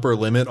you the upper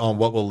limit on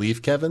what will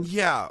leaf, Kevin?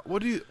 Yeah.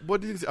 What do you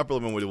think the upper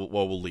limit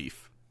what will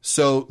leaf?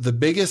 So the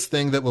biggest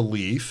thing that will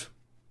leaf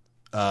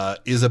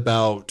is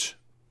about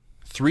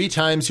 3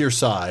 times your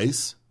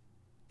size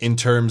in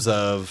terms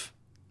of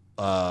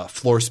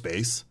floor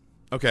space.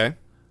 Okay.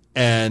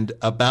 And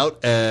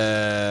about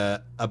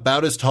as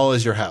tall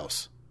as your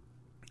house.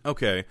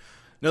 Okay.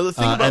 Now the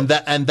thing about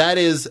that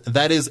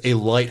is a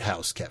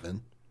lighthouse,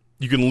 Kevin.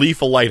 you can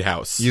leaf a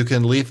lighthouse. You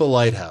can leaf a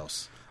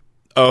lighthouse.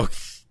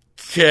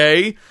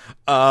 Okay.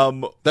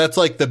 That's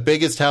like the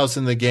biggest house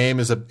in the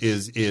game is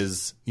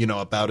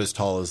about as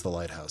tall as the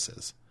lighthouse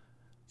is.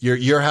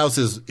 Your house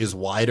is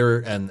wider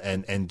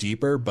and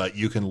deeper, but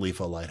you can leaf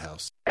a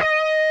lighthouse.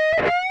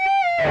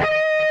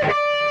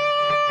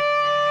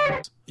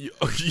 You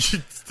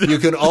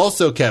can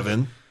also,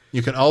 Kevin,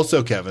 You can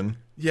also, Kevin,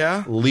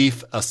 Yeah.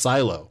 leaf a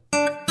silo.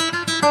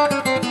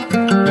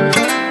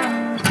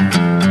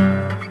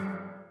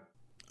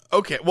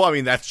 Okay. Well, I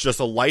mean, that's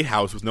just a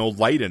lighthouse with no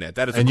light in it.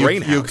 That is a And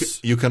grain you, house.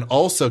 you can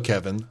also,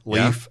 Kevin,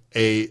 leaf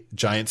a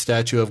giant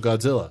statue of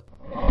Godzilla.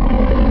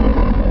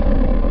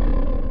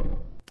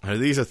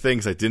 These are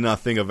things I did not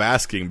think of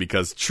asking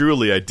because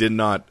truly I did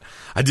not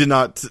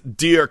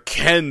dare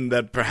ken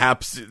that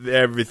perhaps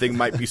everything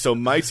might be so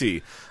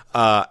mighty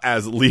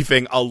as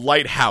leafing a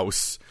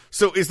lighthouse.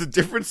 So is the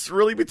difference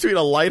really between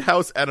a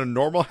lighthouse and a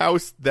normal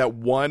house that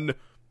one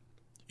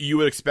you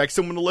would expect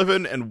someone to live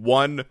in and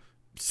one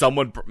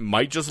someone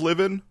might just live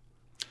in?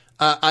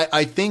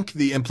 I think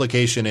the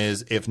implication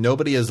is if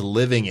nobody is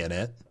living in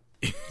it,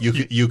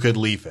 you could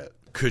leaf it.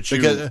 Could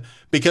you?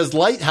 Because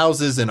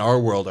lighthouses in our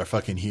world are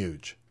fucking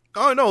huge.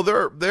 Oh no,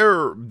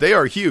 they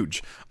are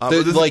huge.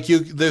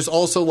 There's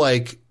also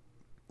like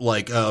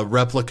a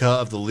replica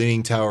of the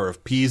Leaning Tower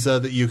of Pisa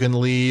that you can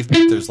leave.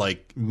 There's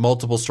like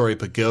multiple story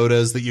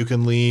pagodas that you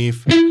can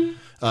leave.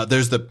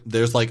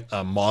 There's like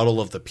a model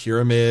of the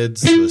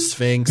pyramids, the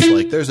Sphinx.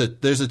 Like there's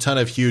a ton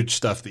of huge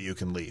stuff that you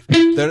can leave.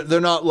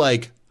 They're not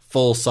like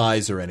full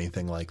size or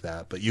anything like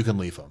that, but you can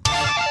leave them.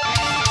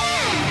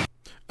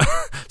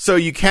 So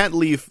you can't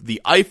leave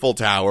the Eiffel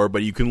Tower,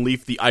 but you can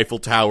leave the Eiffel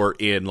Tower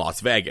in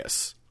Las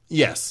Vegas.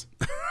 Yes.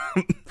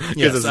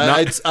 Yes,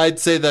 I'd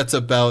say that's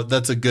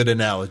a good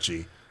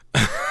analogy.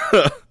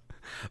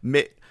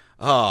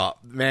 Oh,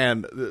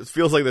 man, it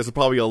feels like there's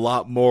probably a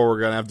lot more we're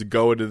going to have to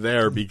go into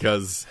there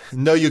because...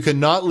 No, you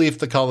cannot leave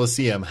the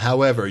Colosseum.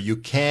 However, you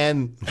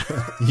can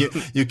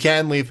you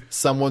can leave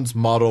someone's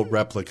model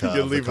replica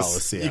of the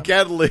Colosseum. You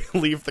can't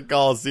leave the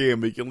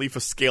Colosseum, but you can leave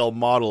a scale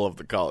model of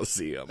the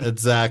Colosseum.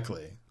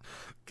 Exactly.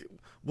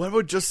 What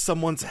about just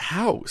someone's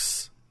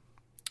house?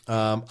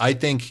 I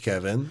think,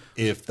 Kevin,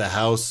 if the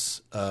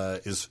house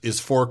is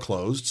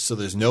foreclosed, so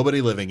there's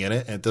nobody living in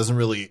it, and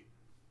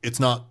it's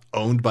not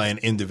owned by an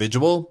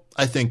individual,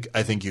 I think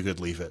you could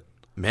leave it.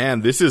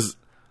 Man, this is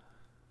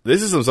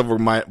some stuff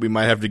we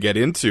might have to get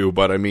into,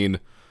 but I mean,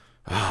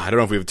 I don't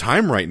know if we have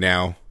time right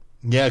now.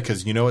 Yeah,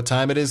 because you know what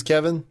time it is,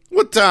 Kevin?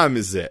 What time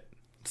is it?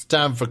 It's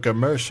time for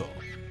commercial.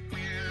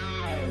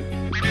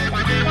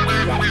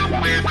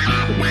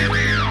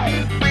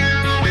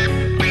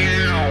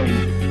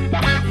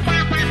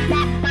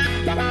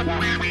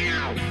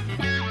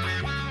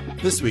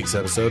 This week's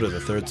episode of The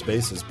Third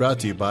Space is brought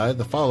to you by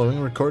the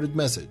following recorded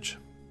message.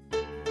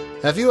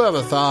 Have you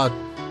ever thought,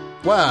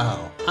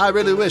 wow, I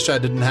really wish I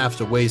didn't have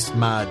to waste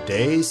my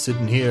day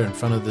sitting here in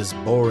front of this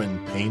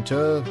boring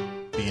painter,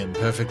 being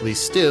perfectly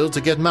still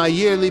to get my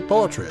yearly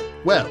portrait?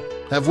 Well,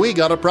 have we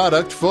got a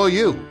product for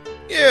you?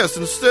 Yes,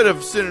 instead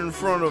of sitting in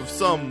front of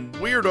some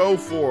weirdo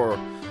for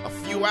a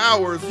few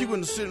hours, you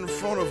can sit in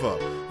front of a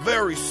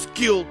very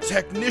skilled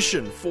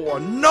technician for a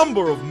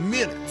number of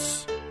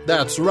minutes.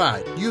 That's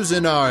right.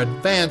 Using our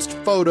advanced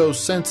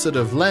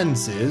photosensitive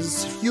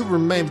lenses, if you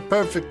remain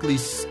perfectly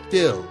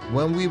still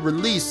when we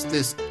release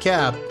this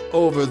cap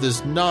over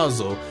this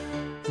nozzle,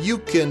 you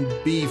can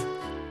be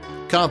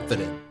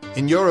confident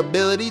in your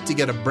ability to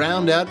get a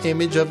browned out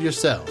image of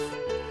yourself.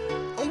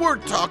 And we're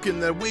talking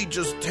that we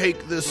just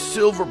take this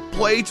silver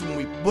plate and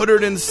we put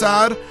it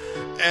inside,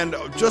 and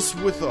just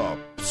with a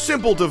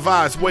simple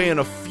device weighing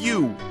a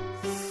few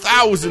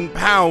 1,000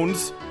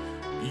 pounds,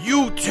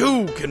 you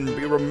too can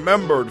be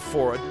remembered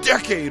for a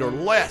decade or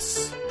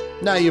less.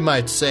 Now you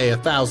might say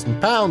 1,000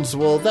 pounds,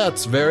 well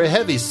that's very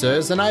heavy,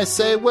 sirs, and I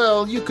say,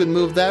 well, you can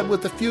move that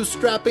with a few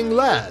strapping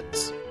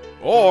lads.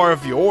 Or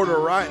if you order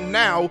right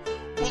now,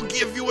 we'll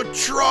give you a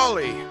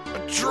trolley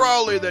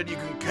that you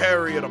can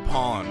carry it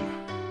upon.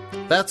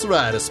 That's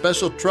right, a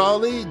special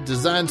trolley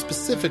designed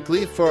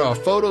specifically for our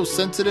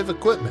photosensitive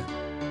equipment.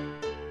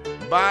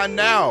 Buy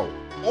now,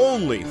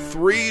 only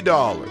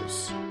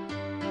 $3.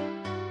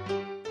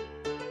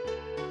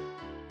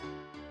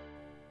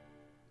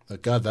 Oh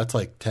God, that's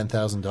like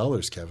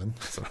 $10,000, Kevin.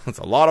 That's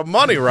a lot of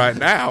money right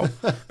now.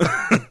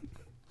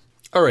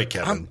 All right,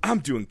 Kevin. I'm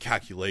doing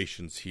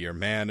calculations here,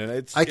 man,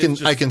 and I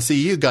can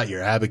see you got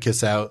your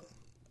abacus out.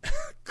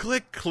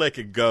 Click, click,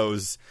 it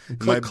goes.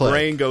 Click, my click.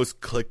 brain goes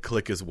click,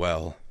 click as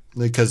well.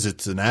 Because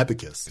it's an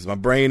abacus. Because my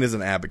brain is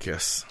an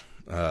abacus,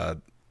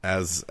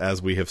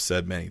 as we have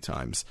said many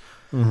times.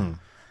 Mm-hmm.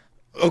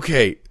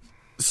 Okay,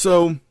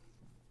 so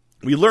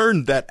we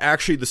learned that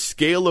actually the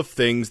scale of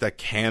things that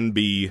can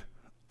be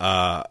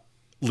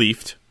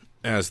leafed,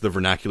 as the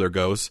vernacular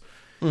goes,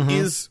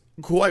 is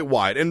quite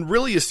wide. And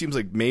really it seems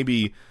like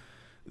maybe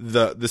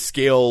the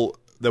scale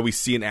that we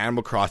see in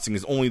Animal Crossing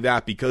is only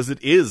that because it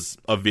is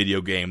a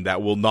video game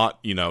that will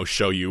not,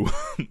 show you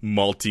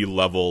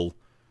multi-level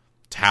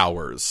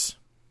towers.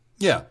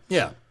 Yeah.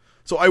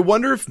 So I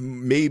wonder if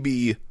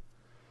maybe,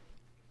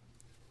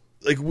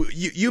 like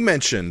you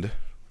mentioned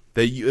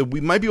that we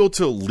might be able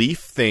to leaf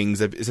things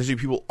that essentially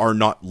people are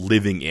not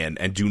living in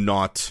and do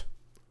not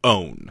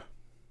own.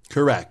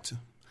 Correct.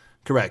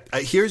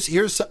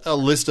 Here's a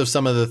list of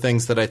some of the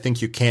things that I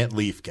think you can't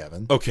leaf,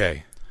 Kevin.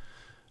 Okay.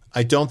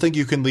 I don't think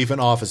you can leave an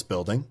office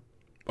building.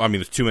 I mean,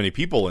 there's too many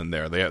people in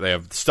there. They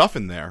have stuff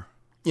in there.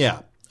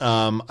 Yeah.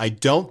 I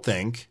don't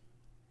think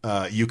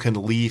you can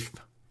leave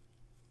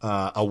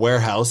a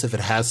warehouse if it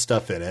has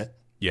stuff in it.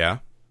 Yeah.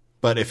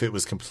 But if it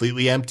was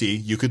completely empty,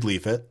 you could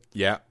leave it.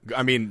 Yeah.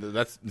 I mean,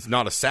 it's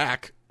not a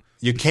sack.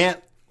 You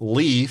can't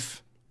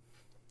leave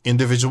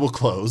individual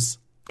clothes.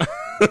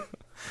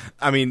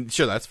 I mean,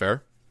 sure, that's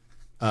fair.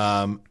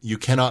 You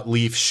cannot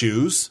leave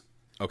shoes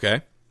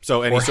Okay.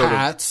 So any or sort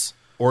hats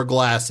or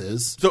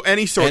glasses. of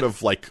any sort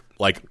of like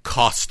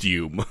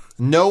costume.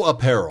 No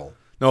apparel.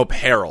 No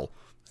apparel.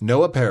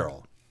 No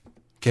apparel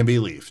can be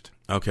left.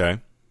 Okay.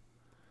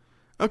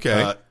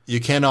 Okay. You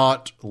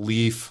cannot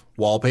leave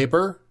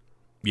wallpaper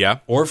yeah.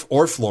 or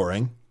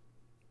flooring.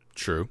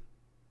 True.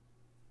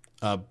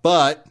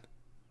 But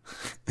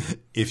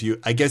if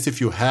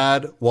you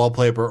had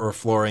wallpaper or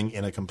flooring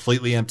in a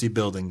completely empty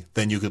building,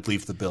 then you could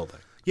leave the building.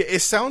 Yeah, it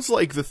sounds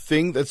like the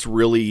thing that's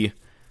really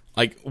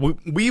like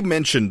we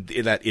mentioned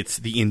that it's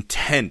the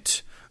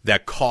intent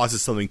that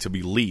causes something to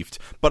be leafed,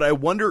 but I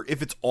wonder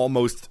if it's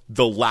almost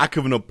the lack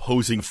of an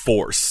opposing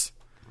force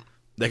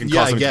that can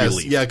cause something to be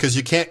leafed. Yeah, because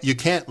you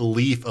can't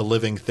leave a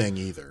living thing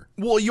either.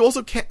 Well, you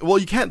also can't. Well,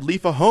 you can't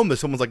leave a home that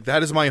someone's like,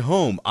 "That is my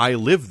home. I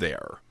live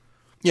there."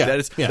 Yeah,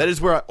 that is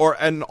where. Or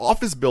and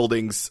office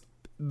buildings.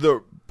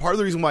 The part of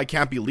the reason why it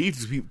can't be leafed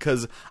is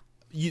because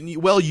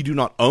you do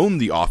not own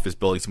the office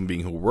building. Someone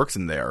being who works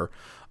in there.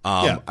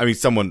 I mean,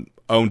 someone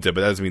owns it,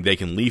 but that doesn't mean they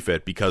can leave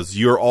it because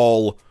you're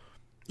all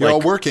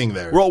working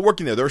there. We're all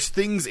working there. There's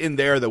things in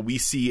there that we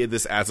see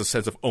this as a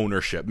sense of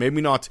ownership.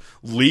 Maybe not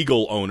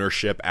legal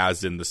ownership,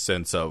 as in the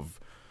sense of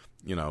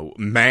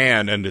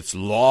man and its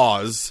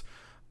laws.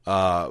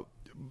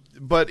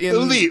 But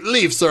in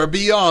leafs are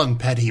beyond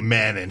petty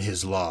man and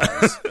his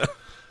laws.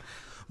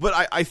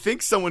 But I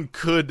think someone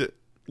could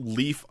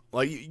leaf,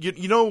 like,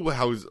 you know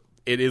how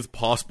it is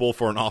possible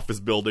for an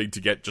office building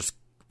to get just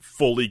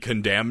fully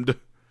condemned?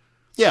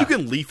 Yeah. You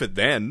can leaf it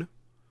then.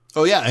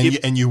 Oh, yeah,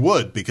 and you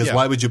would, because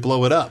why would you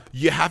blow it up?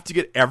 You have to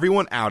get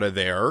everyone out of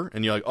there,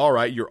 and you're like, all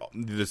right,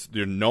 there's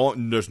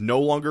no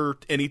longer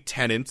any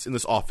tenants in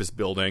this office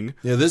building.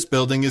 Yeah, this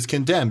building is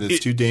condemned. It's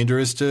too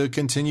dangerous to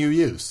continue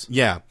use.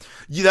 Yeah.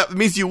 That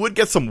means you would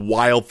get some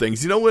wild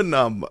things. You know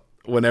when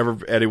whenever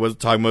Eddie was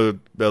talking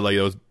about like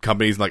those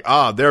companies, like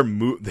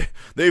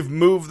they've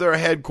moved their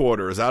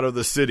headquarters out of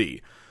the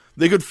city.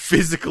 They could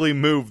physically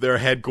move their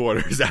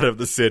headquarters out of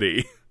the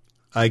city.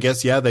 I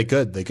guess they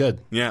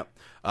could. Yeah.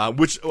 But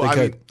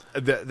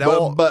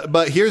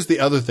here's the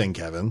other thing,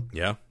 Kevin.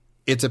 Yeah.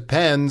 It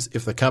depends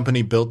if the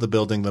company built the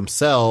building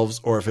themselves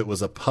or if it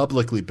was a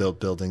publicly built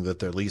building that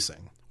they're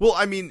leasing. Well,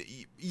 I mean,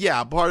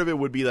 yeah, part of it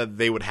would be that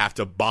they would have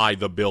to buy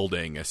the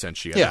building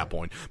essentially at that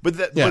point.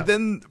 But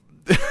then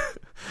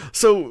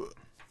so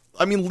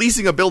I mean,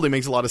 leasing a building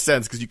makes a lot of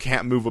sense because you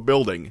can't move a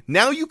building.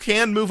 Now you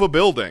can move a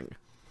building.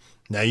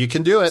 Now you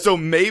can do it. So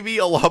maybe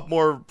a lot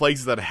more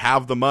places that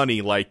have the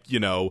money, like,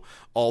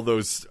 all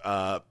those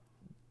I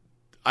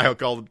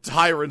call them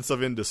tyrants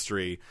of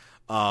industry.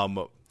 I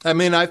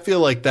mean, I feel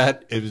like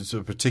that is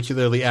a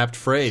particularly apt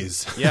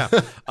phrase. Yeah.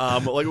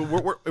 Like if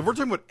we're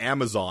talking about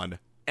Amazon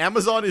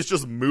is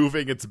just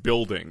moving its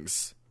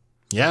buildings.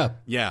 Yeah.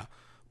 Yeah.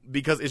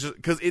 Because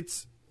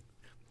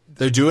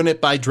they're doing it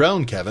by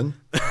drone, Kevin.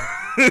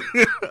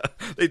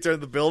 They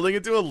turn the building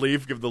into a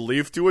leaf, give the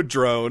leaf to a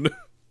drone.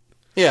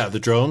 Yeah, the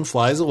drone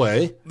flies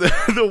away.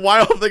 The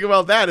wild thing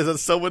about that is that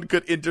someone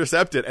could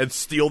intercept it and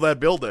steal that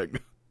building.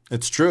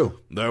 It's true.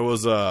 There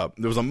was a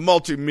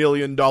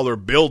multi-million-dollar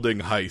building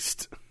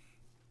heist.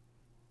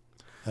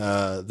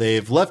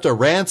 They've left a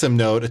ransom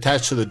note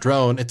attached to the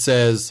drone. It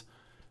says,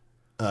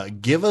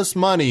 "Give us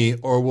money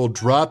or we'll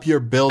drop your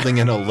building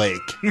in a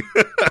lake."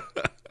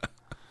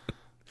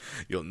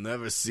 You'll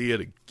never see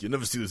it. You'll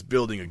never see this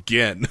building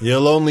again.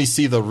 You'll only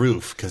see the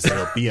roof because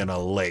it'll be in a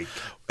lake.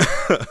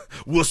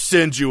 We'll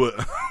send you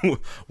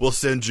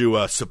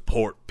a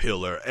support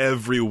pillar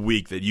every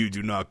week that you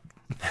do not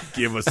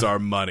give us our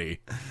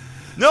money.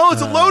 No,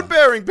 it's a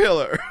load-bearing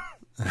pillar.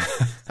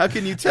 How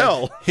can you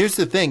tell? Here's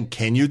the thing.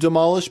 Can you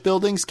demolish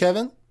buildings,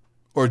 Kevin?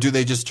 Or do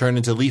they just turn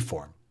into leaf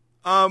form?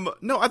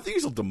 No, I think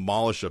you'll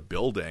demolish a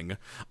building.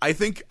 I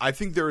think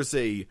there is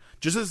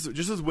just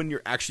as when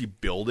you're actually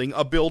building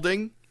a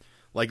building,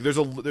 like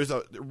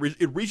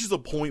it reaches a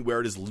point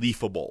where it is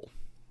leafable.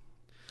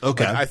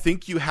 Okay. Like, I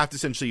think you have to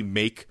essentially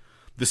make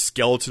the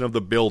skeleton of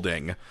the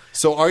building.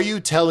 So are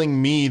you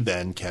telling me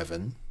then,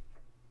 Kevin,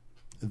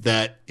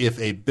 that if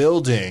a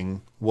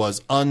building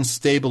was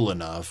unstable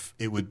enough,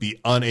 it would be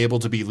unable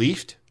to be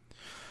leafed?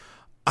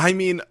 I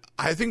mean,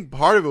 I think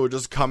part of it would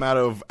just come out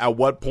of at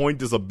what point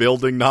does a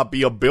building not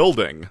be a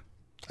building?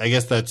 I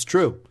guess that's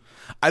true.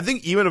 I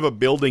think even if a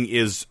building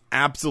is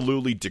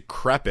absolutely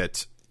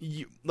decrepit,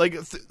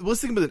 let's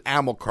think about an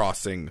Animal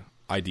Crossing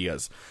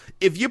ideas.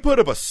 If you put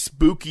up a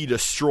spooky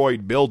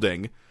destroyed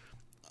building,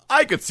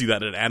 I could see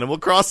that in Animal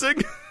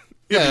Crossing.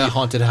 Yeah, a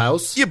haunted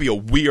house. It'd be a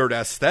weird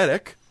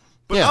aesthetic,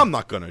 but I'm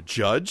not going to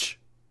judge.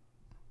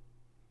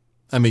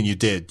 I mean, you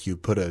did. You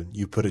put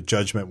a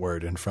judgment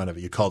word in front of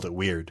it. You called it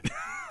weird.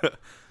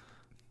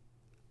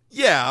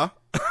 Yeah.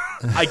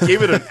 I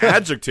gave it an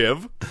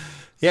adjective.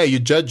 Yeah, you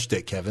judged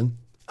it, Kevin.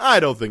 I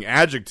don't think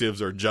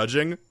adjectives are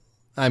judging.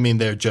 I mean,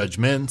 they're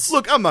judgments.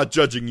 Look, I'm not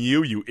judging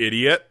you, you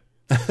idiot.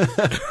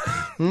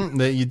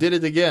 You did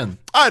it again.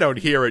 I don't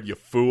hear it, you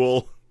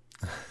fool.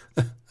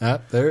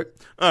 There.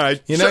 All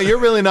right. You know, you're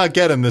really not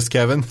getting this,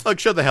 Kevin. Look,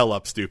 shut the hell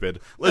up, stupid.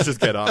 Let's just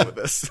get on with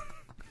this.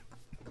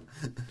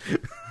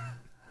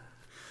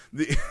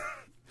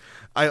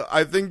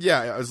 I think,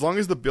 yeah, as long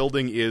as the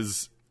building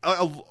is...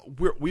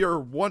 we are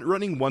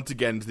running once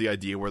again to the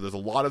idea where there's a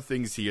lot of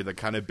things here that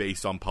kind of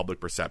based on public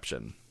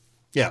perception.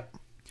 Yeah.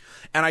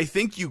 And I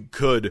think you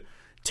could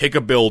take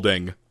a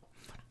building,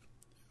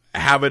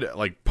 have it,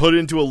 like, put it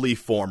into a leaf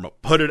form,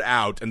 put it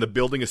out, and the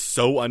building is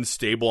so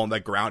unstable on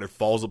that ground it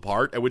falls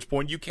apart, at which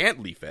point you can't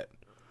leaf it.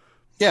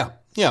 Yeah.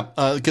 Yeah.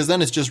 Because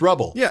then it's just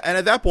rubble. Yeah, and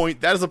at that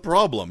point, that is a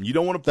problem. You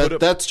don't want to put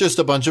That's just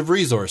a bunch of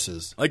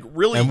resources. like,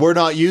 really... And we're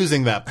not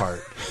using that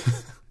part.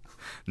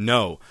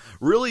 No.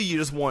 Really, you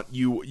just want...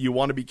 You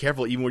want to be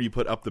careful even when you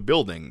put up the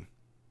building.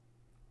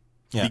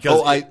 Yeah.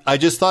 Because I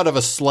just thought of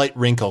a slight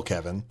wrinkle,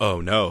 Kevin. Oh,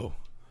 no.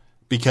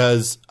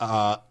 Because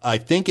I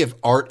think if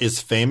art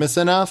is famous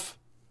enough,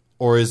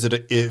 or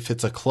if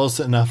it's a close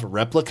enough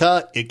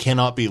replica, it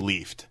cannot be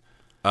leafed.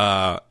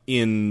 How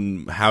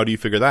do you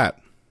figure that?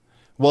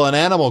 Well, in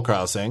Animal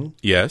Crossing,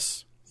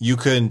 Yes. you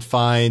can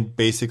find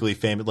basically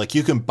famous, like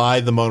you can buy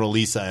the Mona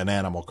Lisa in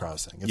Animal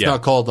Crossing. It's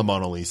not called the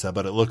Mona Lisa,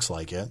 but it looks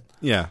like it.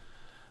 Yeah.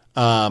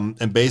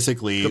 And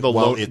basically, The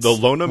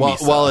Lona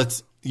Misa.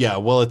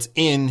 while it's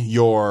in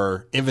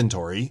your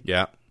inventory,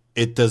 Yeah.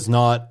 it's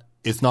not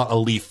a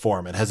leaf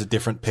form. It has a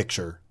different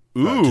picture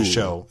to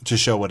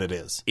show what it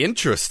is.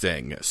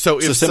 Interesting. So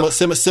if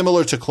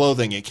Similar to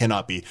clothing, it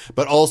cannot be.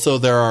 But also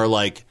there are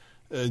like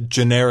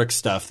generic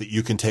stuff that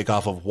you can take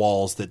off of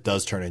walls that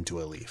does turn into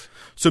a leaf.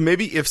 So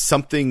maybe if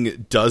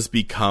something does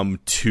become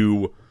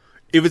if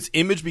its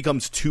image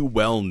becomes too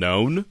well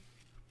known,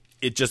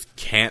 it just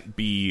can't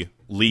be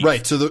leafed.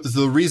 Right. So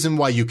the reason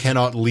why you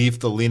cannot leaf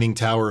the Leaning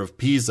Tower of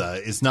Pisa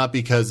is not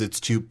because it's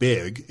too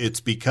big.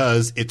 It's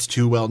because it's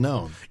too well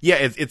known. Yeah,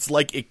 it's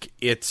like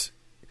it's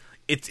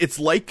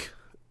like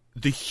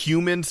the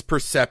human's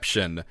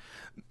perception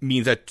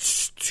means that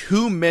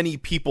too many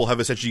people have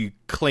essentially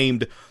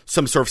claimed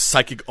some sort of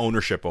psychic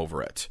ownership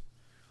over it.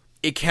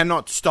 It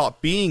cannot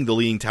stop being the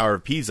Leaning Tower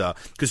of Pisa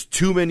because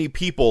too many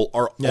people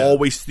are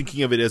always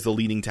thinking of it as the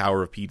Leaning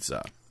Tower of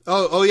Pisa.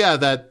 Oh yeah,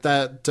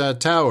 that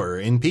tower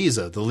in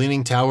Pisa, the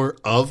Leaning Tower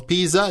of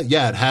Pisa.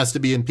 Yeah, it has to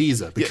be in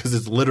Pisa because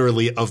it's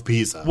literally of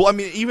Pisa. Well, I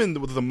mean, even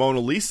with the Mona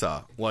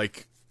Lisa,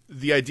 like,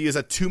 the idea is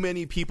that too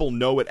many people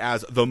know it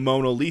as the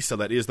Mona Lisa.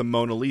 That is the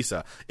Mona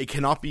Lisa. It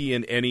cannot be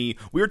in any...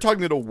 We are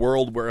talking about a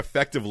world where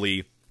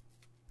effectively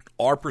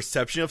our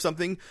perception of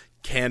something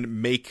can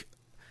make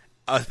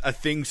a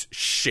thing's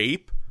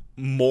shape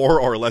more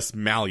or less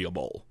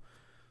malleable.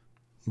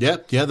 Yeah,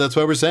 that's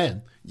what we're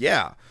saying.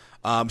 Yeah.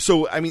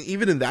 So, I mean,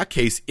 even in that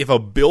case, if a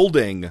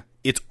building,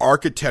 its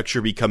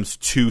architecture becomes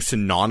too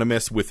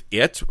synonymous with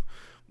it,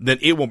 then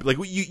it won't be... Like,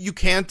 you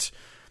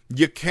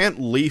can't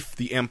leaf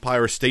the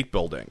Empire State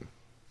Building.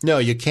 No,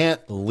 you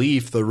can't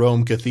leaf the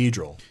Rome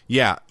Cathedral.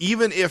 Yeah,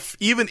 even if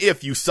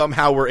you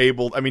somehow were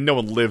able... I mean, no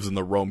one lives in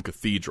the Rome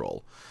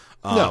Cathedral.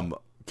 No.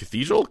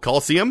 Cathedral?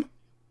 Colosseum?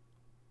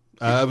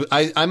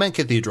 I meant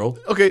cathedral.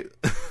 Okay.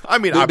 I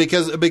mean...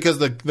 because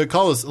the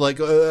Colosseum... Like,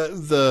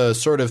 the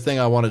sort of thing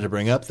I wanted to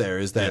bring up there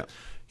is that,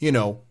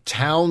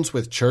 towns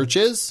with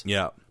churches...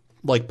 Yeah.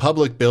 Like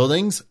public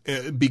buildings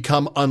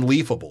become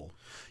unleafable.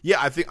 Yeah,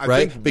 I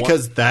think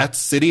because that's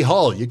City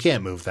Hall. You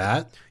can't move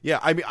that. Yeah,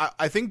 I mean,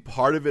 I think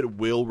part of it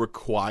will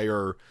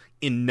require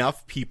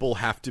enough people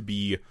have to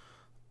be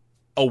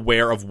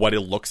aware of what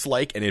it looks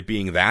like and it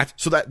being that.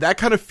 So that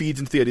kind of feeds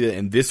into the idea that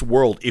in this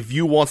world, if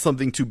you want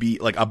something to be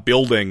like a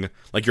building,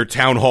 like your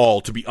town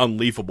hall, to be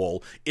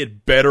unleafable,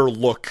 it better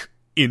look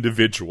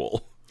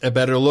individual. It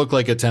better look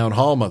like a town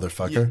hall,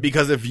 motherfucker. Yeah,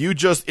 because if you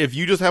just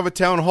have a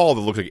town hall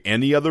that looks like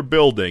any other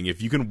building,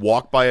 if you can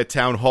walk by a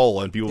town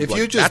hall and people if like,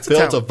 you just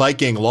built a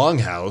Viking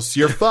longhouse,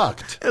 you're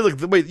fucked. And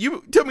like, wait,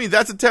 you tell me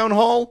that's a town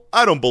hall?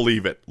 I don't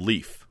believe it.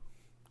 Leafed.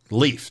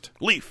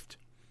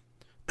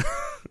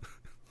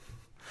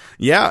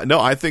 Yeah,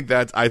 no, I think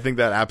that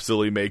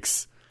absolutely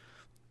makes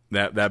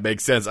that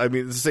makes sense. I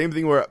mean, it's the same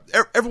thing where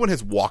everyone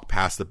has walked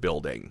past the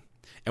building,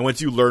 and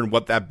once you learn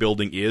what that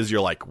building is, you're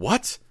like,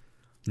 what?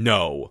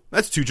 No,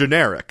 that's too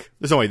generic.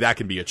 There's no way that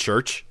can be a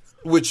church.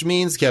 Which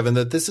means, Kevin,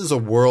 that this is a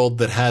world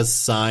that has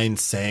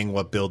signs saying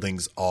what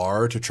buildings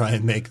are to try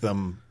and make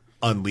them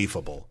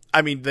unleafable.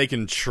 I mean, they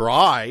can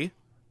try.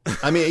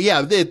 I mean,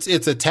 yeah,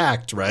 it's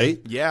attacked,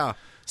 right? Yeah.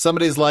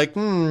 Somebody's like,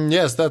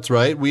 yes, that's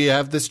right. We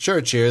have this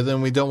church here.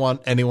 Then we don't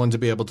want anyone to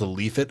be able to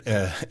leaf it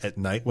at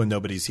night when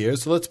nobody's here.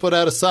 So let's put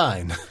out a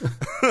sign.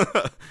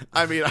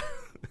 I mean, I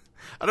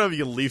don't know if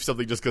you can leaf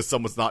something just because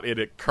someone's not in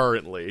it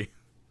currently.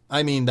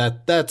 I mean,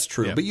 that's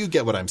true, but you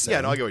get what I'm saying.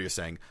 Yeah, no, I get what you're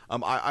saying.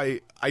 I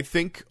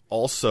think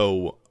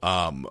also,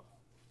 on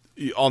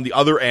the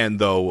other end,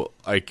 though,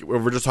 like,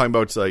 we're just talking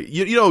about, like,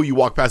 you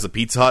walk past a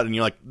Pizza Hut and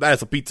you're like,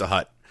 that's a Pizza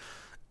Hut.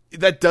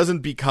 That doesn't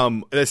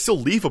become... That's still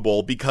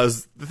leafable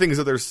because the thing is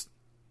that there's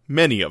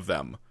many of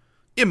them.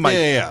 It might,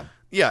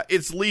 Yeah.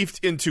 it's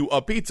leafed into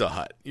a Pizza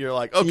Hut. You're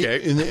like, okay,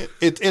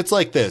 It's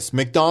like this.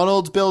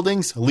 McDonald's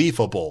buildings,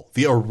 leafable.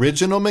 The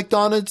original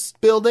McDonald's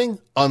building,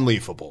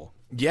 unleafable.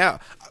 yeah.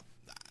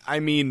 I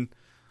mean,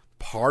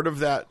 part of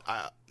that,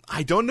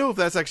 I don't know if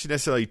that's actually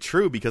necessarily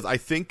true, because I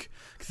think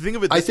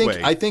of it this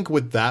way. I think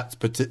with that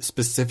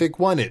specific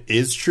one, it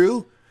is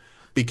true,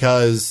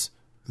 because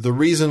the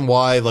reason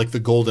why, like, the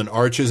Golden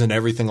Arches and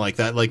everything like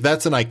that, like,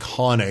 that's an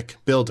iconic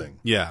building.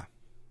 Yeah.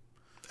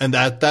 And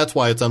that's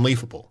why it's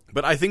unleafable.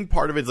 But I think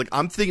part of it is, like,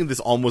 I'm thinking this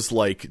almost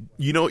like, do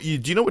you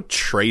know what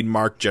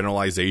trademark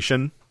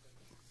generalization?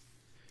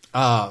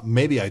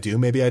 Maybe I do,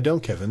 maybe I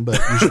don't, Kevin, but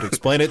you should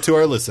explain it to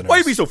our listeners. Why are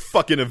you being so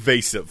fucking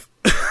evasive?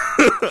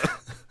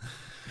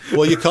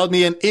 Well, you called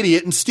me an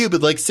idiot and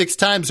stupid like 6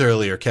 times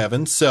earlier,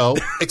 Kevin, so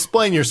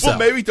explain yourself.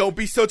 Well, maybe don't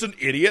be such an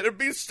idiot and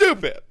be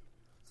stupid.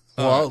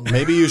 Well,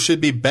 maybe you should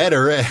be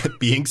better at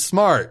being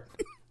smart.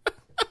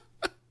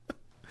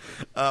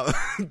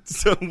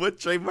 So what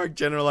trademark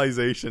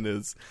generalization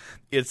is,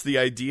 it's the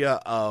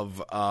idea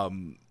of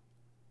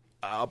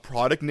a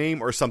product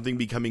name or something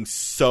becoming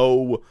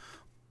so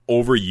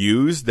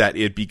overused that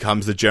it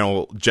becomes the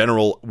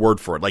general word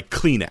for it, like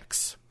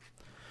Kleenex.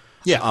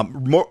 Yeah.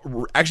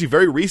 Actually,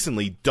 very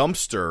recently,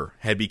 dumpster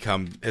has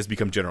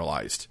become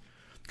generalized,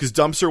 because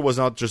dumpster was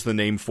not just the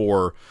name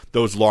for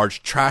those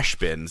large trash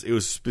bins; it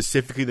was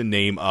specifically the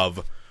name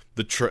of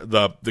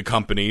the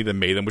company that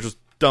made them, which was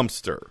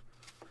Dumpster.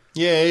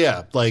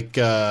 Yeah. Like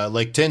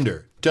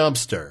Tinder,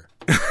 dumpster.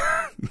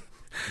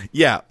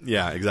 Yeah,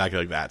 exactly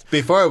like that.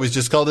 Before it was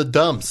just called a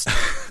dumps.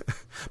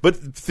 But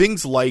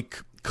things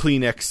like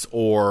Kleenex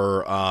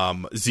or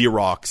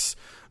Xerox,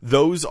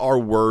 those are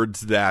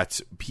words that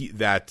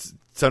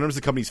sometimes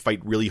the companies fight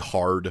really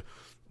hard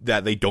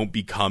that they don't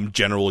become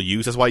general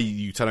use. That's why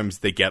sometimes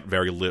they get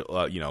very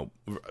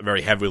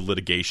heavy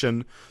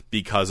litigation,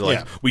 because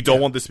we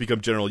don't want this to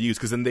become general use,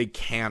 because then they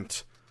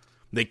can't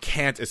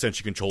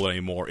essentially control it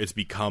anymore. It's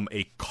become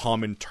a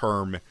common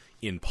term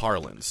in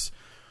parlance.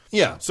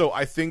 Yeah. So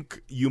I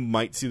think you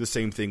might see the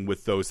same thing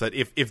with those, that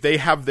if they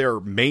have their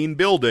main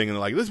building and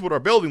they're like, this is what our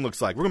building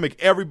looks like, we're going to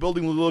make every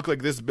building look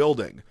like this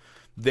building,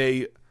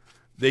 they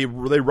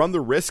run the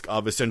risk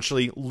of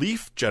essentially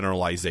leaf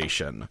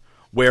generalization,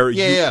 where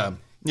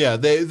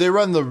they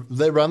run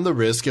the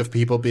risk of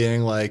people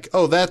being like,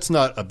 oh, that's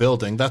not a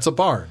building, that's a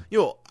barn.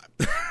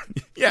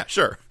 Yeah,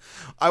 sure.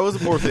 I was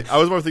more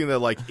thinking that,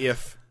 like,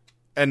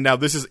 and now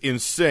this is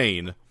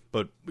insane,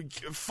 but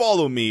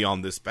follow me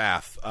on this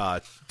path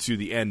to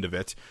the end of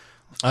it.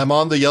 I'm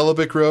on the Yellow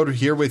Brick Road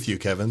here with you,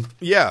 Kevin.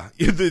 Yeah,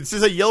 this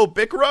is a Yellow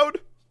Brick Road.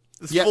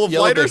 It's full of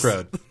Yellow lighters. Brick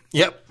Road.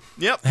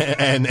 Yep.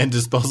 and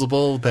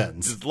disposable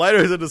pens. Just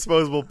lighters and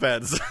disposable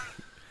pens.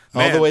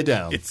 Man, all the way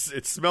down.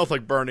 It smells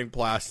like burning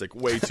plastic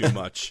way too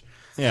much.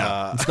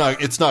 Yeah,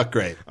 it's not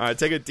great. All right,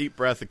 take a deep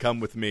breath and come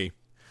with me.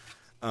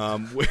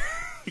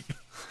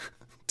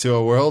 To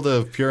a world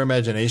of pure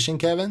imagination,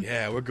 Kevin?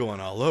 Yeah, we're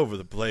going all over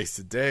the place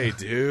today,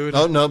 dude.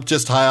 Oh, no,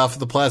 just high off of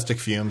the plastic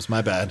fumes.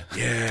 My bad.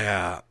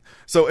 Yeah.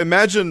 So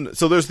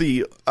there's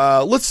the,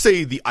 let's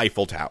say the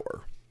Eiffel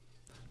Tower.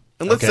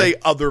 And let's say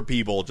other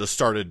people just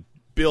started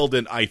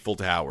building Eiffel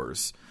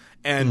Towers.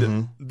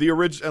 And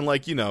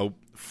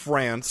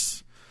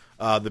France,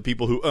 the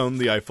people who own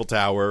the Eiffel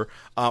Tower,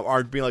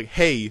 are being like,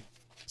 hey,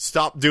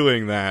 stop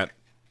doing that.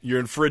 You're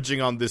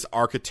infringing on this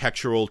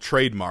architectural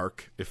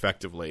trademark,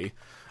 effectively.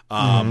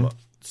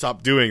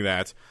 Stop doing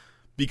that.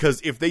 Because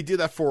if they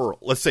did that for,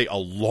 let's say, a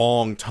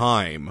long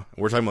time,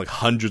 we're talking like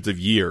hundreds of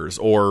years,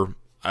 or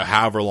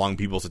however long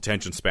people's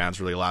attention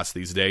spans really last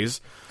these days,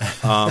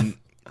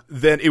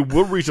 then it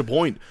would reach a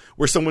point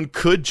where someone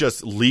could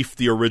just leaf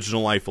the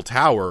original Eiffel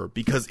Tower,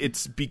 because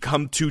it's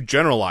become too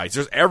generalized.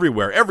 There's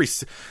everywhere,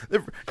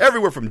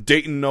 everywhere from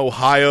Dayton,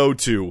 Ohio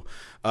to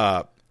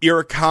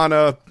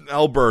Irricana,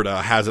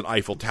 Alberta has an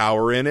Eiffel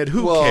Tower in it.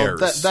 Who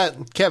cares?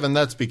 Kevin,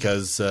 that's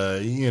because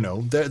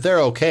they're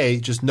okay.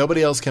 Just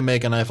nobody else can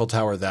make an Eiffel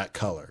Tower that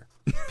color.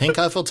 Pink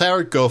Eiffel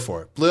Tower, go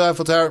for it. Blue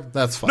Eiffel Tower,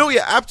 that's fine. No,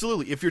 yeah,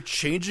 absolutely. If you're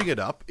changing it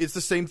up, it's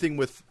the same thing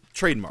with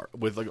trademark,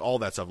 with like all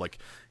that stuff. Like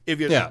if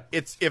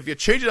you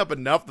change it up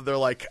enough that they're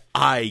like,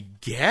 I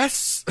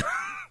guess,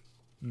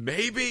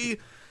 maybe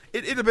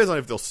it depends on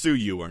if they'll sue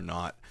you or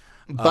not.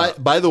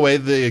 By the way,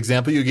 the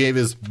example you gave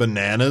is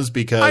bananas,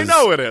 because I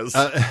know it is.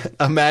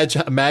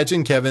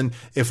 Imagine, Kevin,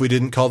 if we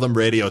didn't call them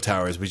radio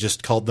towers, we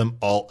just called them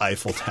all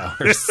Eiffel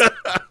Towers.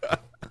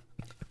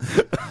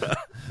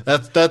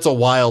 That's a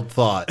wild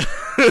thought.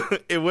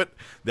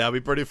 That'd be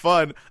pretty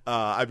fun.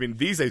 I mean,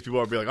 these days people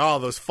are be like, "Oh,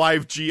 those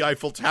 5G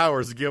Eiffel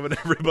Towers are giving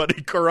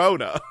everybody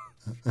corona."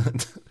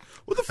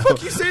 What the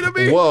fuck you say to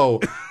me?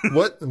 Whoa!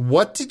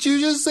 What did you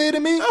just say to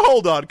me? Now,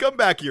 hold on, come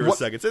back here a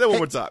second. Say that one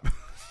more time.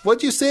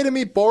 What'd you say to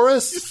me,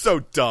 Boris? You're so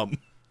dumb.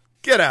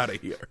 Get out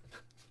of here.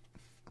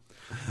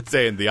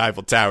 Saying the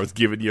Eiffel Tower's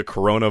giving you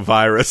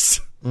coronavirus.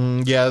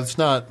 Yeah, it's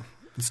not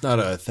It's not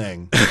a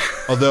thing.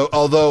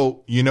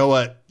 Although, you know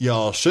what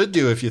y'all should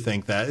do if you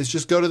think that is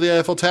just go to the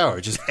Eiffel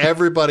Tower. Just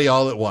everybody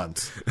all at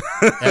once.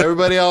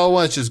 Everybody all at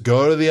once, just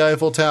go to the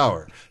Eiffel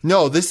Tower.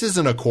 No, this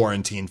isn't a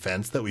quarantine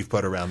fence that we've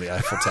put around the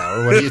Eiffel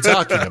Tower. What are you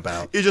talking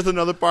about? It's just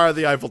another part of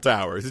the Eiffel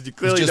Tower. You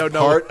clearly It's just don't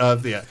know. part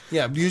of the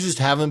yeah. You just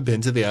haven't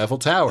been to the Eiffel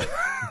Tower.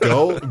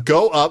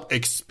 Go up,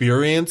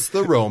 experience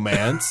the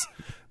romance.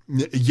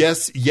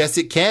 Yes,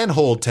 it can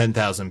hold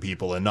 10,000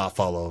 people and not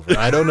fall over.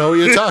 I don't know what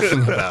you're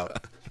talking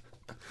about.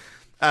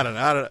 I don't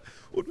know.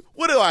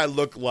 What do I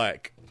look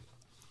like?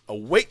 A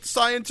weight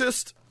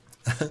scientist?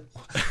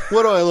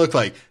 What do I look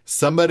like?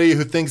 Somebody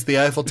who thinks the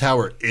Eiffel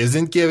Tower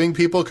isn't giving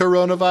people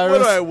coronavirus? What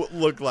do I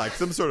look like?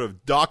 Some sort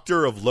of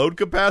doctor of load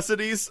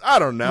capacities? I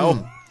don't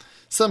know.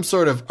 Some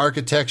sort of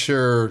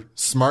architecture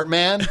smart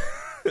man?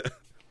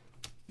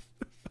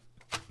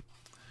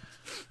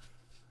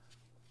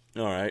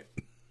 All right.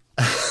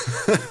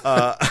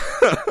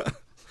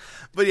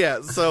 But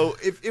yeah, so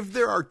if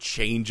there are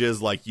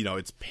changes, like, you know,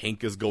 it's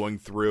Pink is going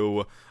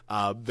through,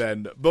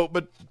 then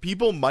but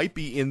people might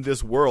be in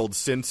this world,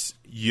 since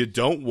you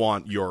don't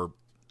want your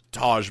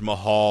Taj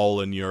Mahal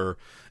and your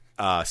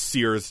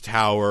Sears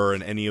Tower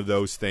and any of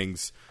those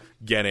things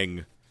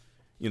getting,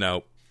 you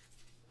know,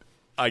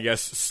 I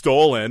guess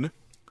stolen,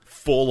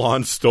 full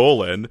on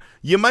stolen.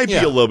 You might be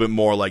a little bit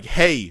more like,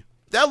 hey,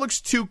 that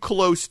looks too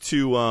close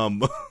to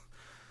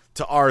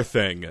to our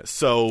thing,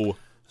 so.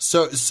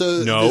 So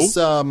no?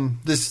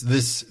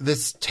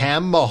 this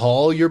Tam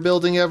Mahal you're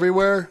building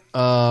everywhere,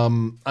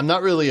 I'm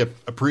not really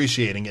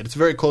appreciating it. It's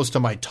very close to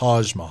my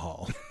Taj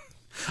Mahal.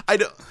 I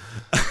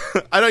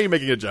know you're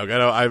making a joke. I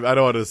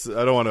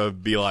don't want to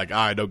be like,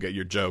 I don't get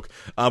your joke.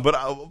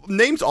 But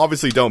names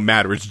obviously don't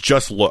matter. It's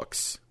just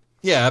looks.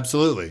 Yeah,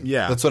 absolutely.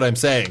 Yeah, that's what I'm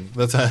saying.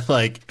 That's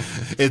like,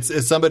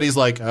 it's somebody's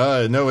like,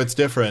 no, it's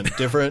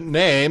different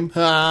name.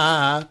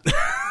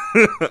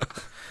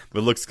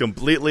 But looks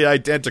completely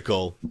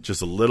identical,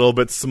 just a little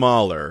bit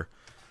smaller.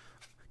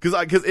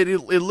 Because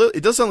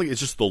it does sound like it's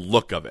just the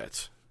look of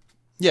it.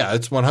 Yeah,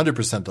 it's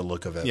 100% the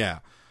look of it. Yeah,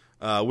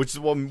 which is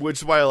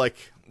why, like,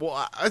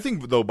 well, I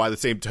think though, by the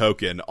same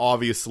token,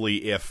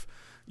 obviously, if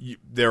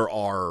there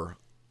are,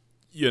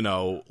 you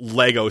know,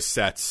 Lego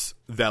sets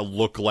that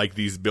look like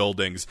these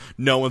buildings,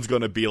 no one's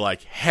going to be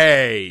like,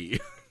 hey,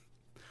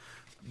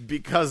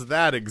 because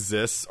that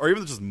exists, or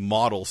even just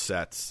model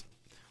sets.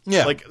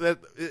 Yeah, like that.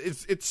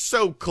 It's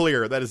so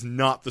clear that is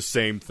not the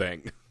same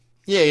thing.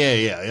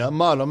 Yeah.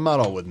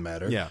 Model wouldn't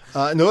matter. Yeah.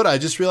 Know what I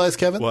just realized,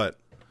 Kevin? What?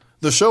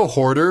 The show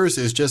Hoarders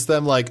is just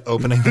them like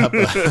opening up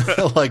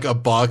like a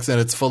box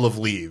and it's full of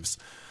leaves.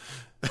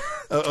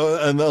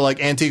 And they're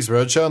like Antiques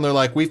Roadshow, and they're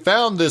like, we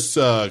found this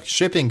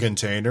shipping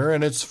container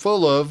and it's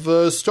full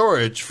of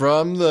storage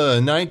from the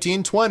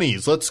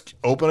 1920s. Let's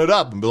open it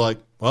up and be like,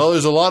 well,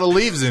 there's a lot of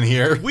leaves in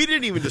here. We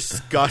didn't even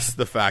discuss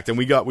the fact, and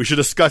we should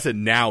discuss it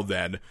now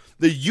then,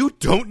 that you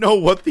don't know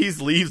what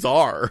these leaves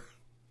are.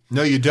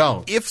 No, you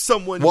don't. If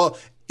someone... Well,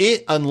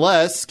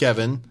 unless,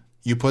 Kevin,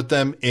 you put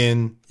them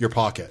in your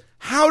pocket.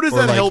 How does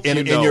that help you know?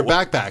 In your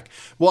backpack.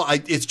 Well,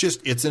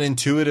 it's an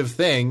intuitive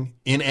thing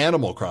in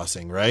Animal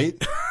Crossing, right?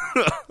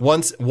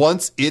 Once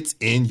it's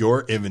in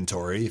your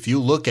inventory, if you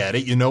look at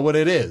it, you know what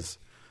it is.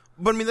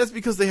 But I mean, that's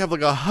because they have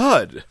like a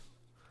HUD.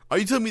 Are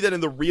you telling me that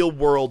in the real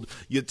world,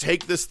 you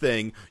take this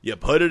thing, you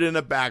put it in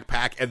a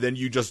backpack, and then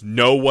you just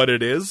know what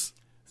it is?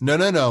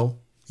 No.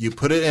 You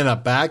put it in a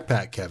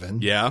backpack,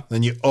 Kevin. Yeah.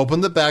 Then you open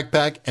the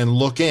backpack and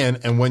look in,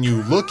 and when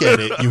you look at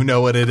it, you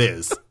know what it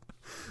is.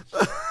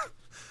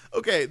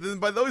 Okay, then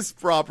by those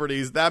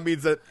properties, that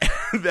means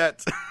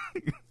that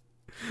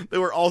they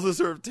were also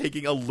sort of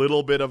taking a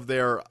little bit of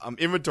their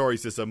inventory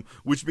system,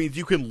 which means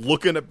you can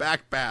look in a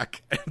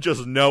backpack and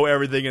just know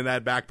everything in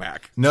that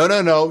backpack.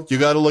 No. You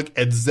got to look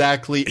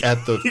exactly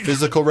at the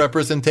physical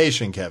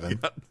representation,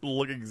 Kevin.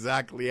 Look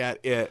exactly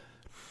at it.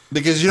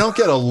 Because you don't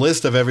get a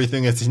list of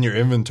everything that's in your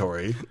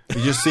inventory.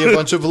 You just see a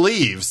bunch of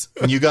leaves,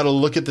 and you got to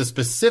look at the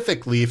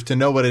specific leaf to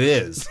know what it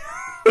is.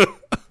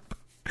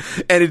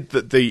 And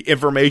the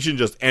information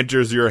just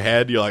enters your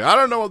head. You're like, I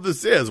don't know what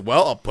this is.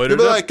 Well, I'll put it in.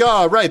 You'll be like,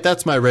 oh, right,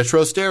 that's my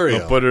retro stereo.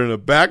 I'll put it in a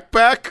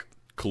backpack,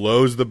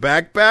 close the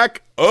backpack,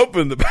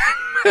 open the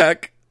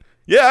backpack.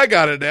 Yeah, I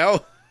got it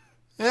now.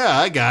 Yeah,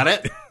 I got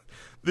it.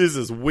 This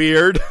is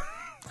weird.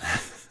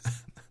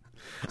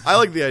 I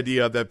like the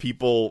idea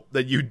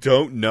that you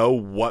don't know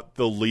what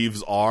the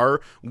leaves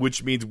are,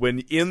 which means when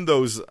in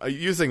those,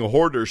 you're saying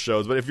hoarder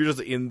shows, but if you're just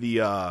in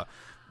the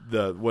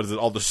what is it,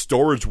 all the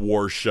Storage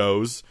Wars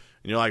shows,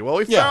 and you're like, well,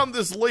 we found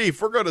this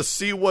leaf. We're going to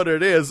see what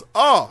it is.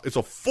 Oh, it's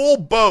a full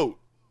boat.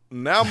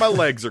 Now my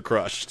legs are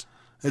crushed.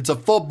 It's a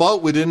full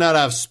boat. We did not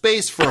have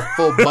space for a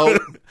full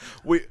boat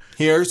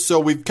here, so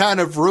we've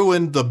kind of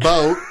ruined the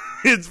boat.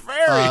 It's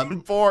very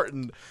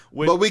important.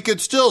 But we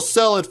could still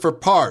sell it for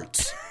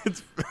parts.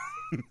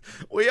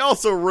 We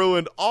also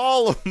ruined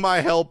all of my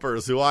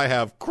helpers who I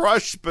have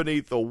crushed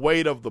beneath the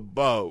weight of the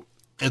boat.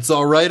 It's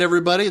all right,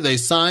 everybody. They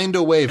signed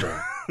a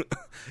waiver.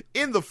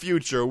 In the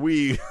future,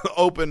 we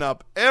open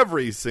up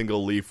every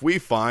single leaf we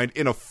find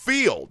in a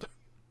field.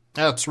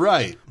 That's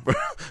right.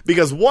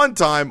 Because one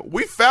time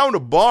we found a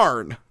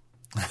barn.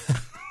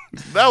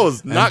 That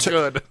was not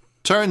good.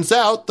 Turns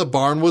out the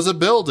barn was a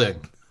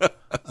building.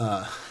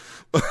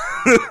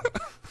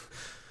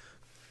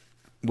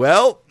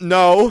 Well,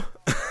 no.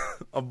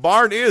 A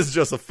barn is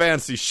just a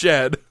fancy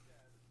shed.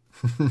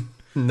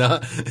 No,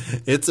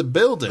 it's a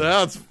building.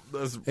 That's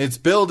It's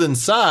building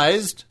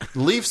sized.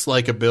 Leafs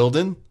like a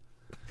building.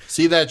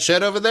 See that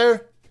shed over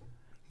there?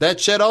 That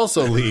shed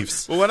also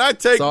leaves. well, when I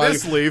take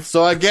this leaf.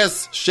 So I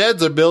guess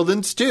sheds are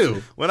buildings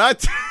too. When I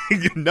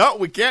no,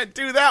 we can't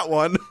do that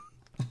one.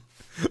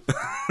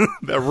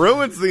 That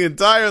ruins the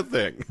entire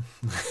thing.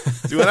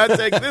 See, when I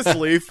take this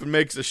leaf, it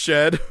makes a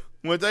shed.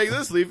 When I take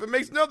this leaf, it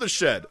makes another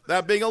shed.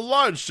 That being a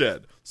large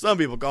shed. Some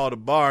people call it a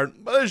barn,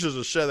 but it's just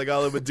a shed that got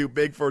a little bit too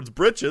big for its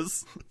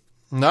britches.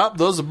 Nope,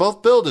 those are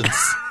both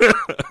buildings.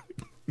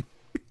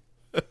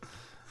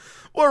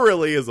 What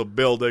really is a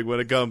building when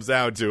it comes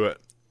down to it?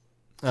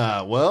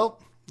 Well,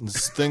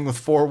 this thing with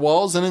 4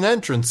 walls and an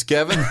entrance,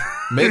 Kevin.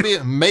 Maybe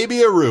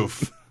a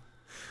roof.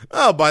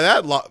 Oh, by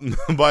that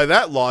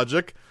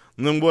logic,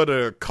 then would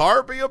a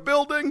car be a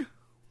building?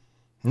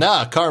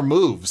 Nah, a car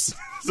moves.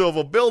 So if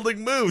a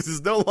building moves,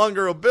 it's no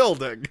longer a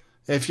building.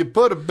 If you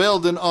put a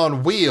building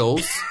on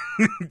wheels,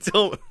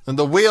 Don't- and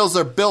the wheels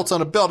are built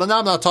on a building,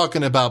 I'm not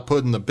talking about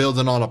putting the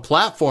building on a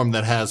platform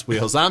that has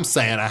wheels. I'm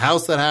saying a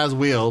house that has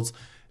wheels.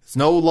 It's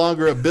no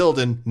longer a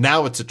building.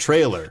 Now it's a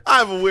trailer. I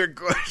have a weird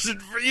question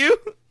for you.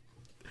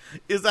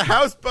 Is a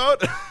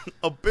houseboat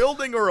a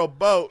building or a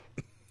boat?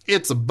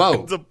 It's a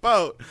boat. It's a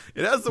boat.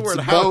 It has the word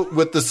It's a house. boat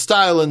with the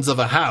stylings of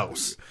a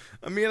house.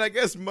 I mean, I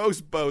guess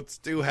most boats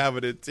do have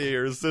an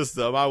interior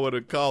system. I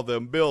wouldn't call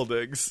them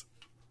buildings.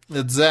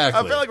 Exactly.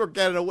 I feel like we're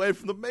getting away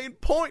from the main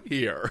point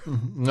here.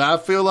 I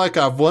feel like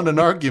I've won an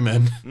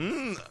argument.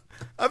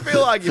 I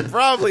feel like you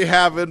probably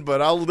haven't,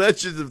 but I'll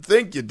let you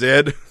think you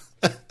did.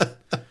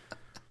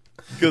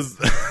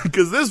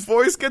 Because this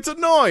voice gets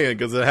annoying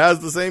because it has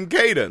the same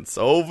cadence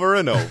over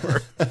and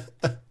over.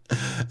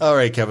 All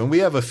right, Kevin, we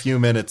have a few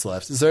minutes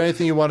left. Is there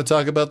anything you want to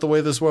talk about the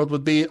way this world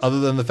would be other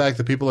than the fact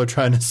that people are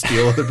trying to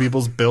steal other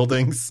people's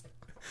buildings?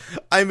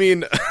 I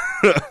mean,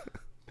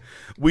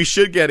 we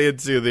should get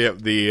into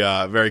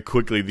the very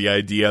quickly the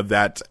idea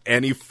that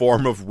any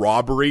form of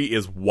robbery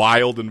is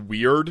wild and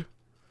weird.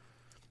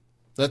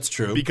 That's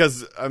true.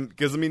 Because I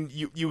mean,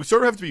 you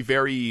sort of have to be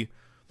very.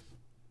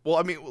 Well,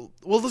 I mean,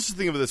 let's just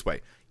think of it this way: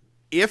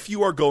 if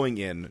you are going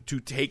in to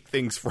take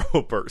things from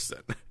a person,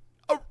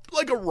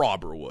 like a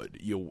robber would,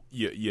 you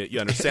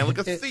understand, like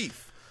a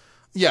thief.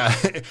 Yeah,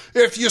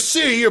 if you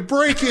see you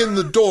break in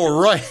the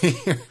door right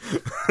here.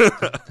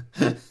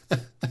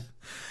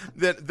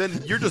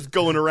 Then you're just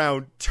going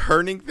around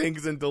turning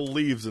things into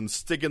leaves and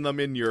sticking them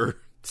in your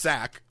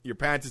sack, your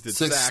pants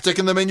sack,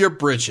 Sticking them in your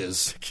britches.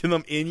 sticking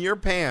them in your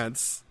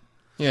pants.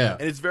 Yeah.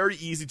 And it's very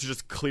easy to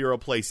just clear a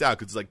place out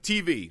because it's like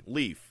TV,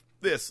 leaf,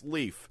 this,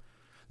 leaf.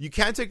 You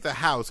can't take the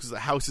house because the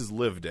house is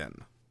lived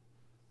in.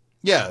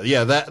 Yeah,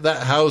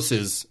 that house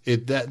is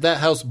that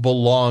house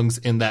belongs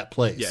in that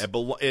place. Yeah,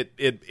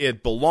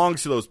 it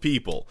belongs to those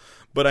people.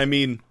 But I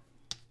mean,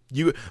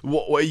 you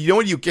know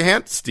what you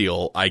can't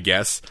steal, I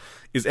guess,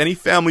 is any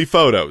family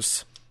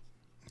photos.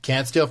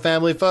 Can't steal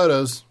family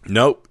photos.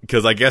 Nope,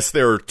 because I guess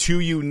they're too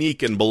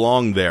unique and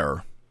belong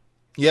there.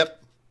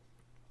 Yep.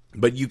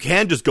 But you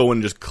can just go in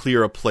and just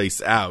clear a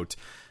place out,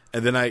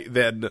 and then I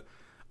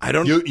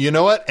don't. You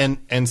know what?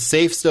 And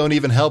safes don't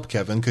even help,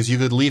 Kevin, because you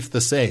could leave the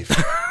safe.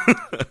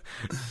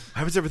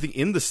 How is everything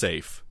in the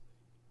safe?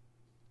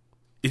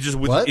 Is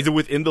it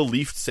within the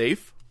leafed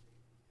safe?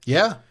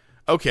 Yeah.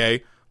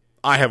 Okay,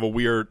 I have a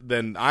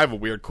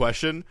weird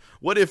question.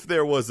 What if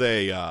there was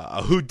a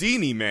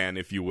Houdini man,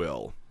 if you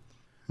will,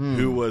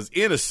 who was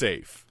in a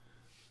safe?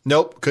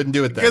 Nope, couldn't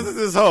do it then. Because it's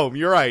his home.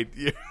 You're right.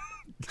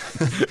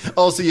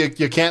 Also,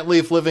 you can't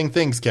leave living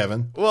things,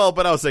 Kevin. Well,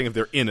 but I was saying if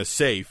they're in a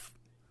safe.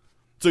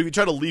 So if you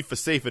try to leaf a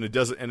safe and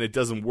it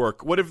doesn't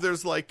work. What if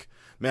there's like,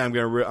 man,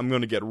 I'm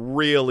gonna get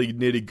really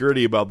nitty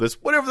gritty about this.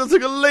 What if there's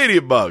like a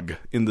ladybug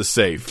in the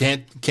safe?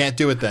 Can't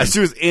do it then. As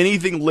soon as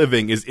anything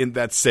living is in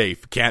that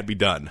safe, can't be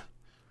done.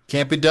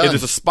 Can't be done. If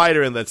there's a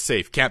spider in that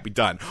safe, can't be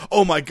done.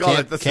 Oh my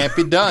god, Can't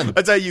be done.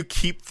 That's how you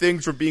keep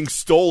things from being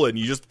stolen.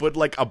 You just put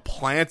like a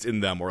plant in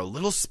them or a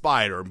little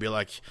spider and be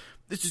like,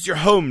 "This is your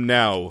home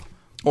now."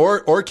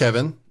 Or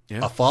Kevin, Yeah.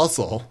 a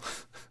fossil.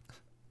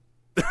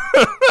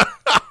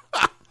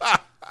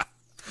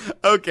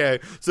 Okay,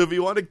 so if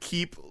you want to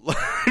keep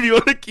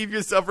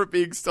yourself from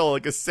being stolen,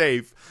 like a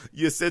safe,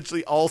 you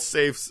essentially all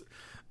safes.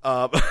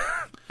 I'm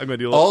gonna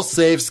do All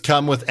safes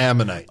come with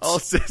ammonites. all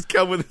safes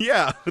come with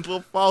with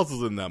little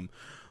fossils in them.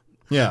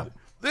 Yeah.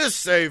 This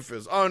safe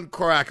is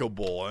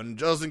uncrackable, and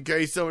just in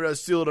case someone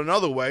has steal it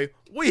another way,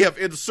 we have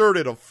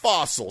inserted a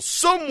fossil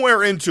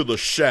somewhere into the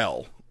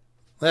shell.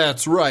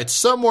 That's right.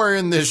 Somewhere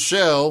in this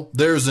shell,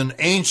 there's an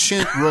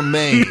ancient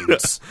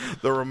remains.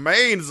 The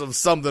remains of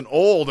something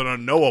old and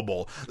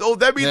unknowable. Oh,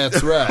 that means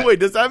That's right. Wait,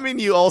 does that mean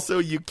you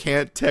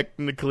can't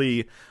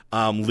technically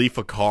leaf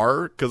a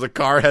car because a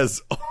car has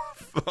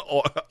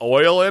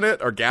oil in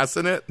it or gas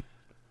in it?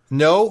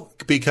 No,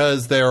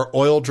 because there are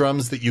oil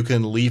drums that you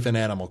can leave in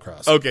Animal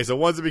Crossing. Okay, so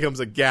once it becomes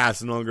a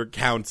gas, it no longer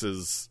counts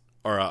as,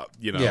 or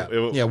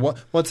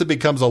once it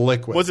becomes a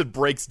liquid. Once it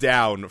breaks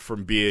down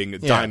from being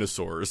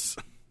dinosaurs.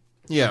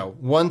 Yeah,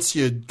 once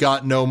you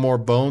got no more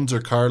bones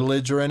or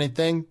cartilage or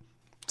anything,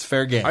 it's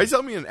fair game. Are you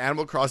telling me in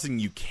Animal Crossing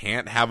you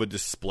can't have a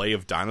display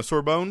of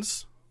dinosaur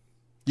bones?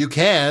 You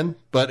can,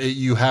 but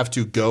you have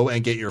to go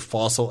and get your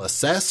fossil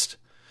assessed,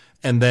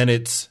 and then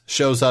it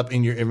shows up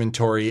in your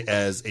inventory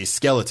as a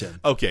skeleton.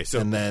 Okay, so...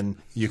 And then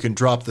you can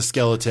drop the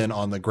skeleton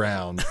on the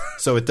ground,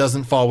 so it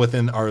doesn't fall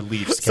within our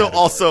leaves So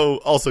category.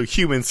 also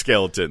human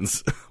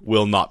skeletons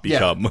will not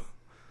become...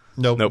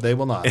 Nope, they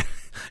will not.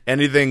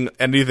 anything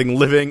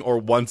living or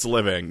once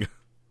living.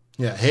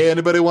 Yeah. Hey,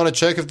 anybody want to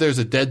check if there's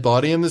a dead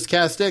body in this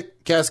casket?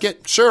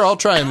 Sure, I'll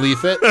try and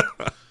leaf it.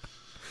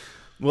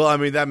 Well, I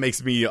mean, that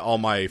makes me all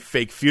my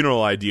fake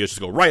funeral ideas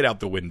just go right out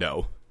the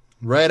window.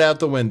 Right out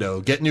the window.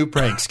 Get new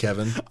pranks,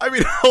 Kevin. I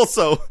mean,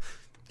 also,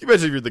 you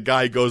imagine if you're the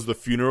guy who goes to the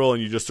funeral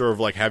and you just sort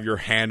of like have your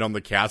hand on the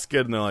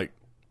casket and they're like,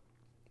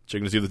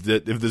 checking to see if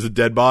there's a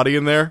dead body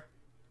in there.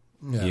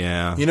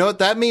 Yeah. You know what?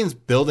 That means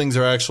buildings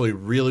are actually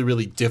really,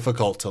 really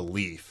difficult to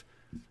leaf.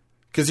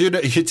 Because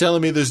you're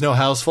telling me there's no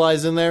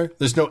houseflies in there?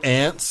 There's no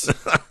ants?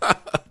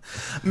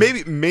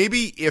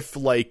 Maybe if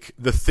like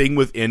the thing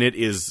within it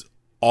is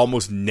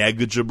almost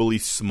negligibly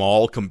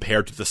small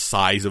compared to the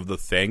size of the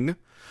thing.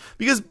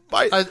 Because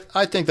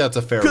I think that's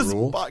a fair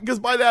rule. Because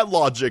by that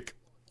logic,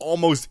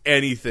 almost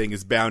anything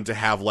is bound to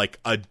have like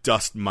a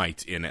dust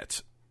mite in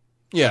it.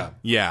 Yeah.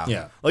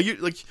 Like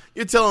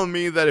you're telling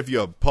me that if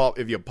you pop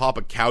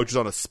a couch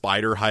on a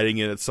spider hiding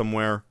in it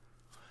somewhere.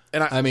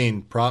 And I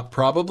mean,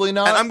 probably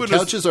not. And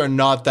couches are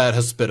not that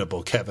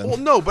hospitable, Kevin. Well,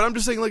 no, but I'm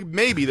just saying like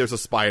maybe there's a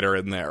spider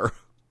in there.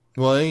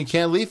 Well, then you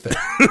can't leaf it.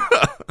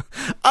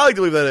 I like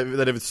to believe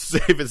that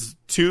if it's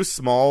too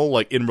small,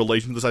 like in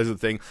relation to the size of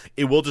the thing,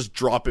 it will just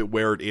drop it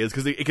where it is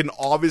because it can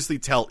obviously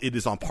tell it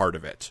is on part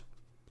of it.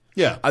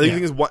 Yeah, I think the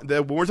thing is when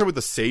we're talking about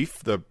the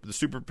safe, the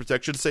super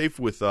protection safe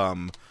with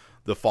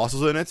the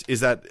fossils in it, is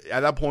that at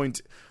that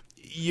point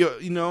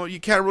you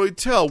can't really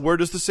tell where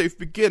does the safe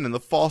begin and the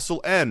fossil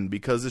end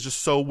because it's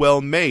just so well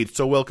made,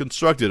 so well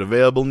constructed.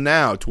 Available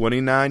now,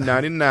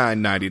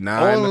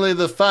 $29.99.99. Only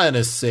the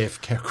finest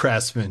safe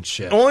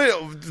craftsmanship.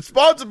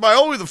 Sponsored by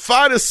only the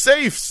finest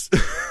safes,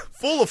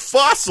 full of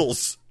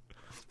fossils.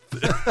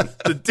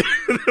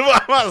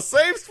 The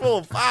safes full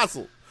of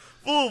fossils.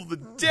 Full of the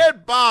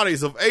dead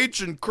bodies of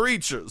ancient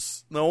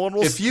creatures. No one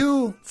will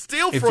steal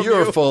from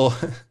you.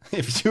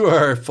 If you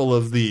are full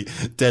of the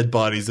dead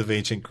bodies of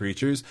ancient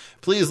creatures,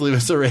 please leave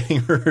us a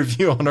rating or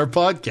review on our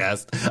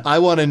podcast. I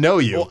want to know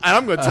you. Well, and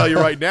I'm going to tell you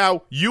right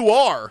now, you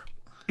are.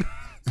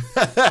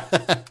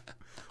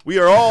 We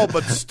are all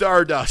but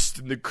stardust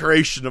in the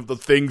creation of the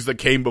things that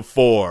came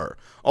before.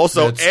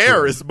 Also, that's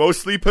air true. Is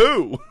mostly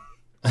poo.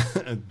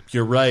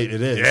 You're right,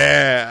 it is.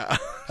 Yeah.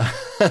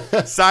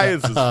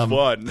 Science is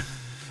fun.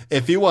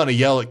 If you want to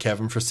yell at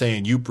Kevin for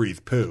saying you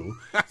breathe poo,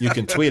 you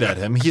can tweet at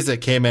him. He's at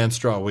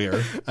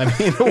KManStrawWeir. I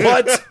mean,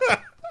 what?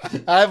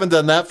 I haven't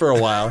done that for a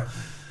while.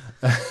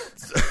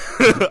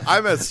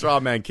 I'm at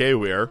Strawman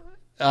K-Weir.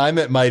 I'm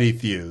at Mighty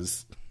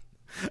Fuse.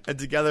 And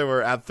together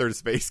we're at Third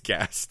Space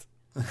Cast.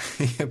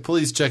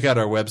 Please check out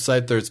our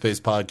website,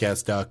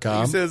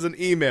 thirdspacepodcast.com. Send us an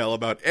email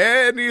about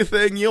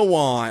anything you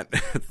want.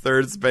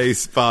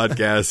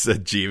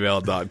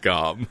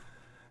 thirdSpacePodcast@gmail.com.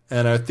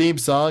 And our theme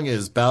song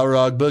is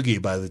Balrog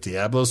Boogie by the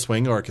Diablo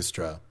Swing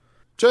Orchestra.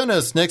 Join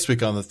us next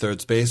week on The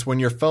Third Space when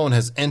your phone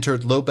has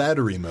entered low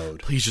battery mode.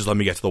 Please just let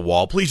me get to the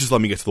wall. Please just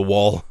let me get to the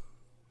wall.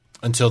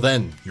 Until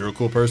then, you're a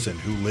cool person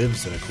who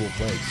lives in a cool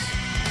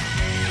place.